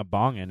holding a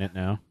bong in it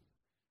now.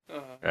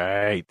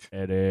 Right.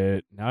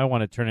 Edit. Now I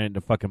want to turn it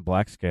into fucking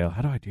black scale.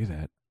 How do I do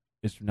that?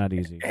 It's not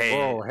easy. Hey.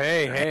 Whoa,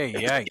 hey,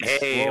 yikes.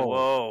 Hey,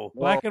 whoa.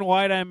 Black and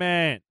white, I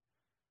meant.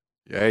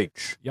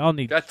 Yikes. Y'all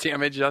need... God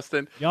damn it,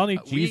 Justin. Y'all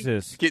need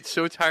Jesus. We get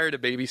so tired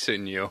of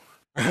babysitting you.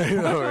 I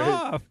know,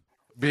 right?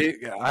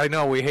 I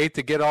know, we hate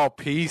to get all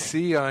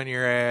PC on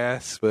your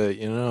ass, but,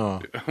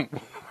 18,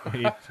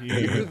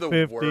 You're the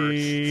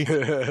 50,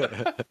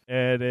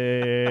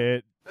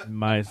 edit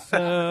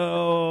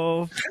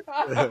myself.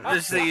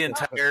 This is the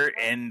entire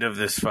end of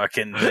this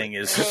fucking thing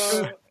is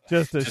just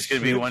going to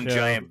be one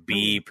giant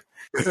beep.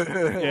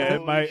 Yeah,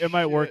 it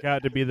might work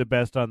out to be the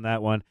best on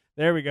that one.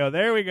 There we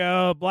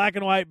go. Black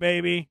and white,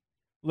 baby.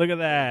 Look at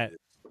that.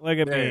 Look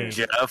at me.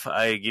 Jeff,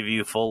 I give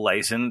you full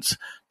license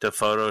to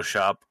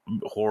Photoshop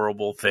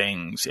horrible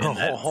things in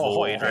that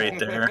void right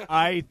there.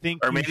 I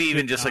think, or maybe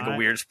even just like a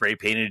weird spray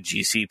painted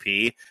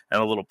GCP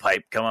and a little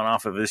pipe coming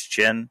off of his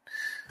chin.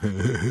 I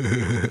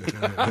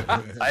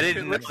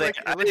didn't know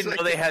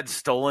they had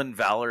stolen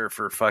valor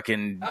for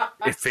fucking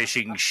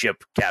fishing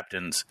ship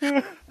captains.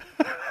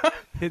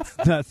 It's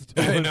not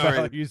stolen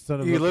valor, you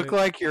son of a bitch. You look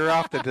like you're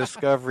off the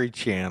Discovery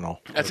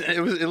Channel.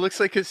 It looks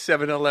like a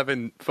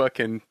 7-Eleven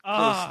fucking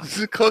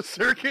closed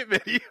circuit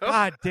video.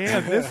 God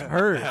damn, this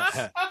hurts.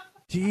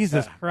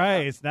 Jesus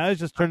Christ. Now it's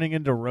just turning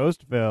into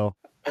Roastville.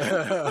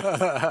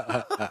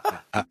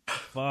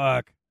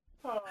 Fuck.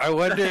 I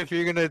wonder if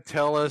you're gonna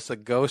tell us a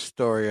ghost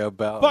story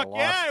about Fuck a lost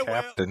yeah, I will.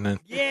 captain and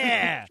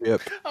Yeah.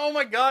 ship. Oh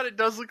my god, it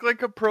does look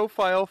like a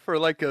profile for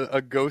like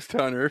a ghost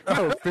hunter.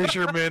 Oh,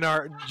 fishermen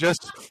are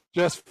just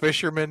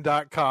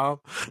fishermen.com.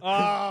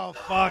 Oh,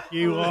 fuck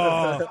you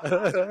all.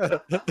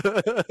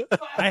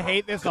 I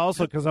hate this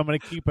also because I'm going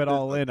to keep it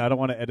all in. I don't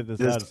want to edit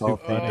this out. It's too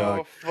funny.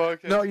 dog.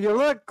 Fuck. No, you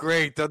look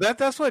great though.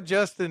 That's what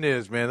Justin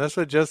is, man. That's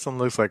what Justin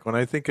looks like. When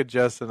I think of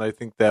Justin, I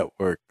think that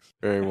works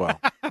very well.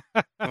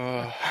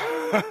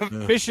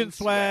 Fishing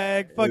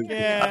swag. Fuck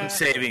yeah. I'm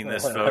saving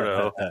this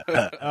photo.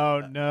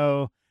 Oh,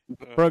 no.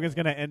 Brogan's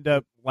going to end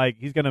up like,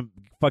 he's going to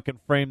fucking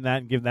frame that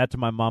and give that to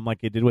my mom like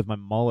he did with my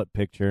mullet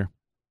picture.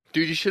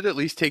 Dude, you should at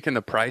least taken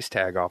the price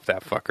tag off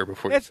that fucker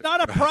before. It's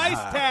not a price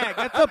tag.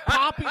 That's a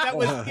poppy that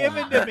was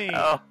given to me.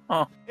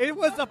 Oh. It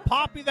was a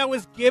poppy that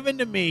was given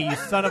to me, you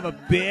son of a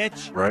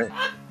bitch. Right.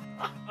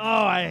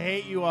 Oh, I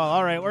hate you all.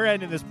 All right, we're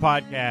ending this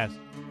podcast.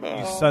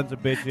 You sons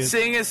of bitches.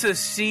 Sing us a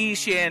sea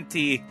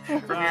shanty from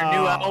your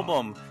new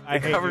album. I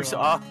It hate covers you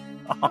all.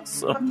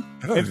 awesome.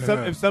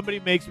 If somebody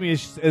makes me a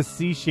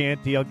sea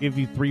shanty, I'll give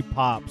you 3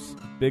 pops.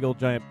 Big old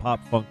giant pop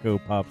Funko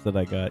Pops that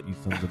I got, you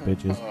sons of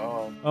bitches.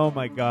 Oh,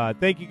 my God.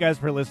 Thank you guys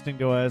for listening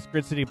to us.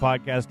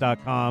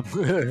 GritCityPodcast.com,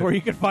 where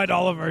you can find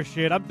all of our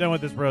shit. I'm done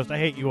with this roast. I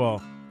hate you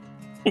all.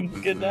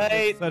 Good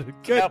night.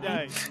 Good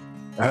night.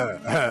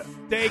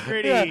 Stay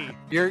gritty.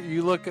 Yeah,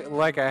 you look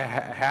like a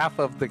half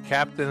of the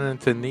captain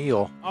into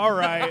Neil. All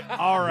right.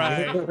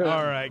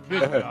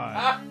 Good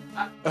God.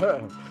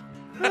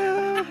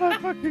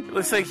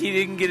 Looks like he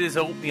didn't get his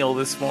oatmeal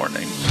this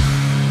morning.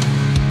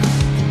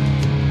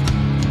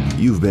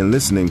 You've been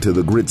listening to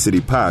the Grit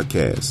City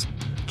Podcast.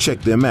 Check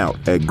them out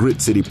at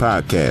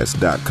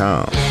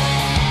gritcitypodcast.com.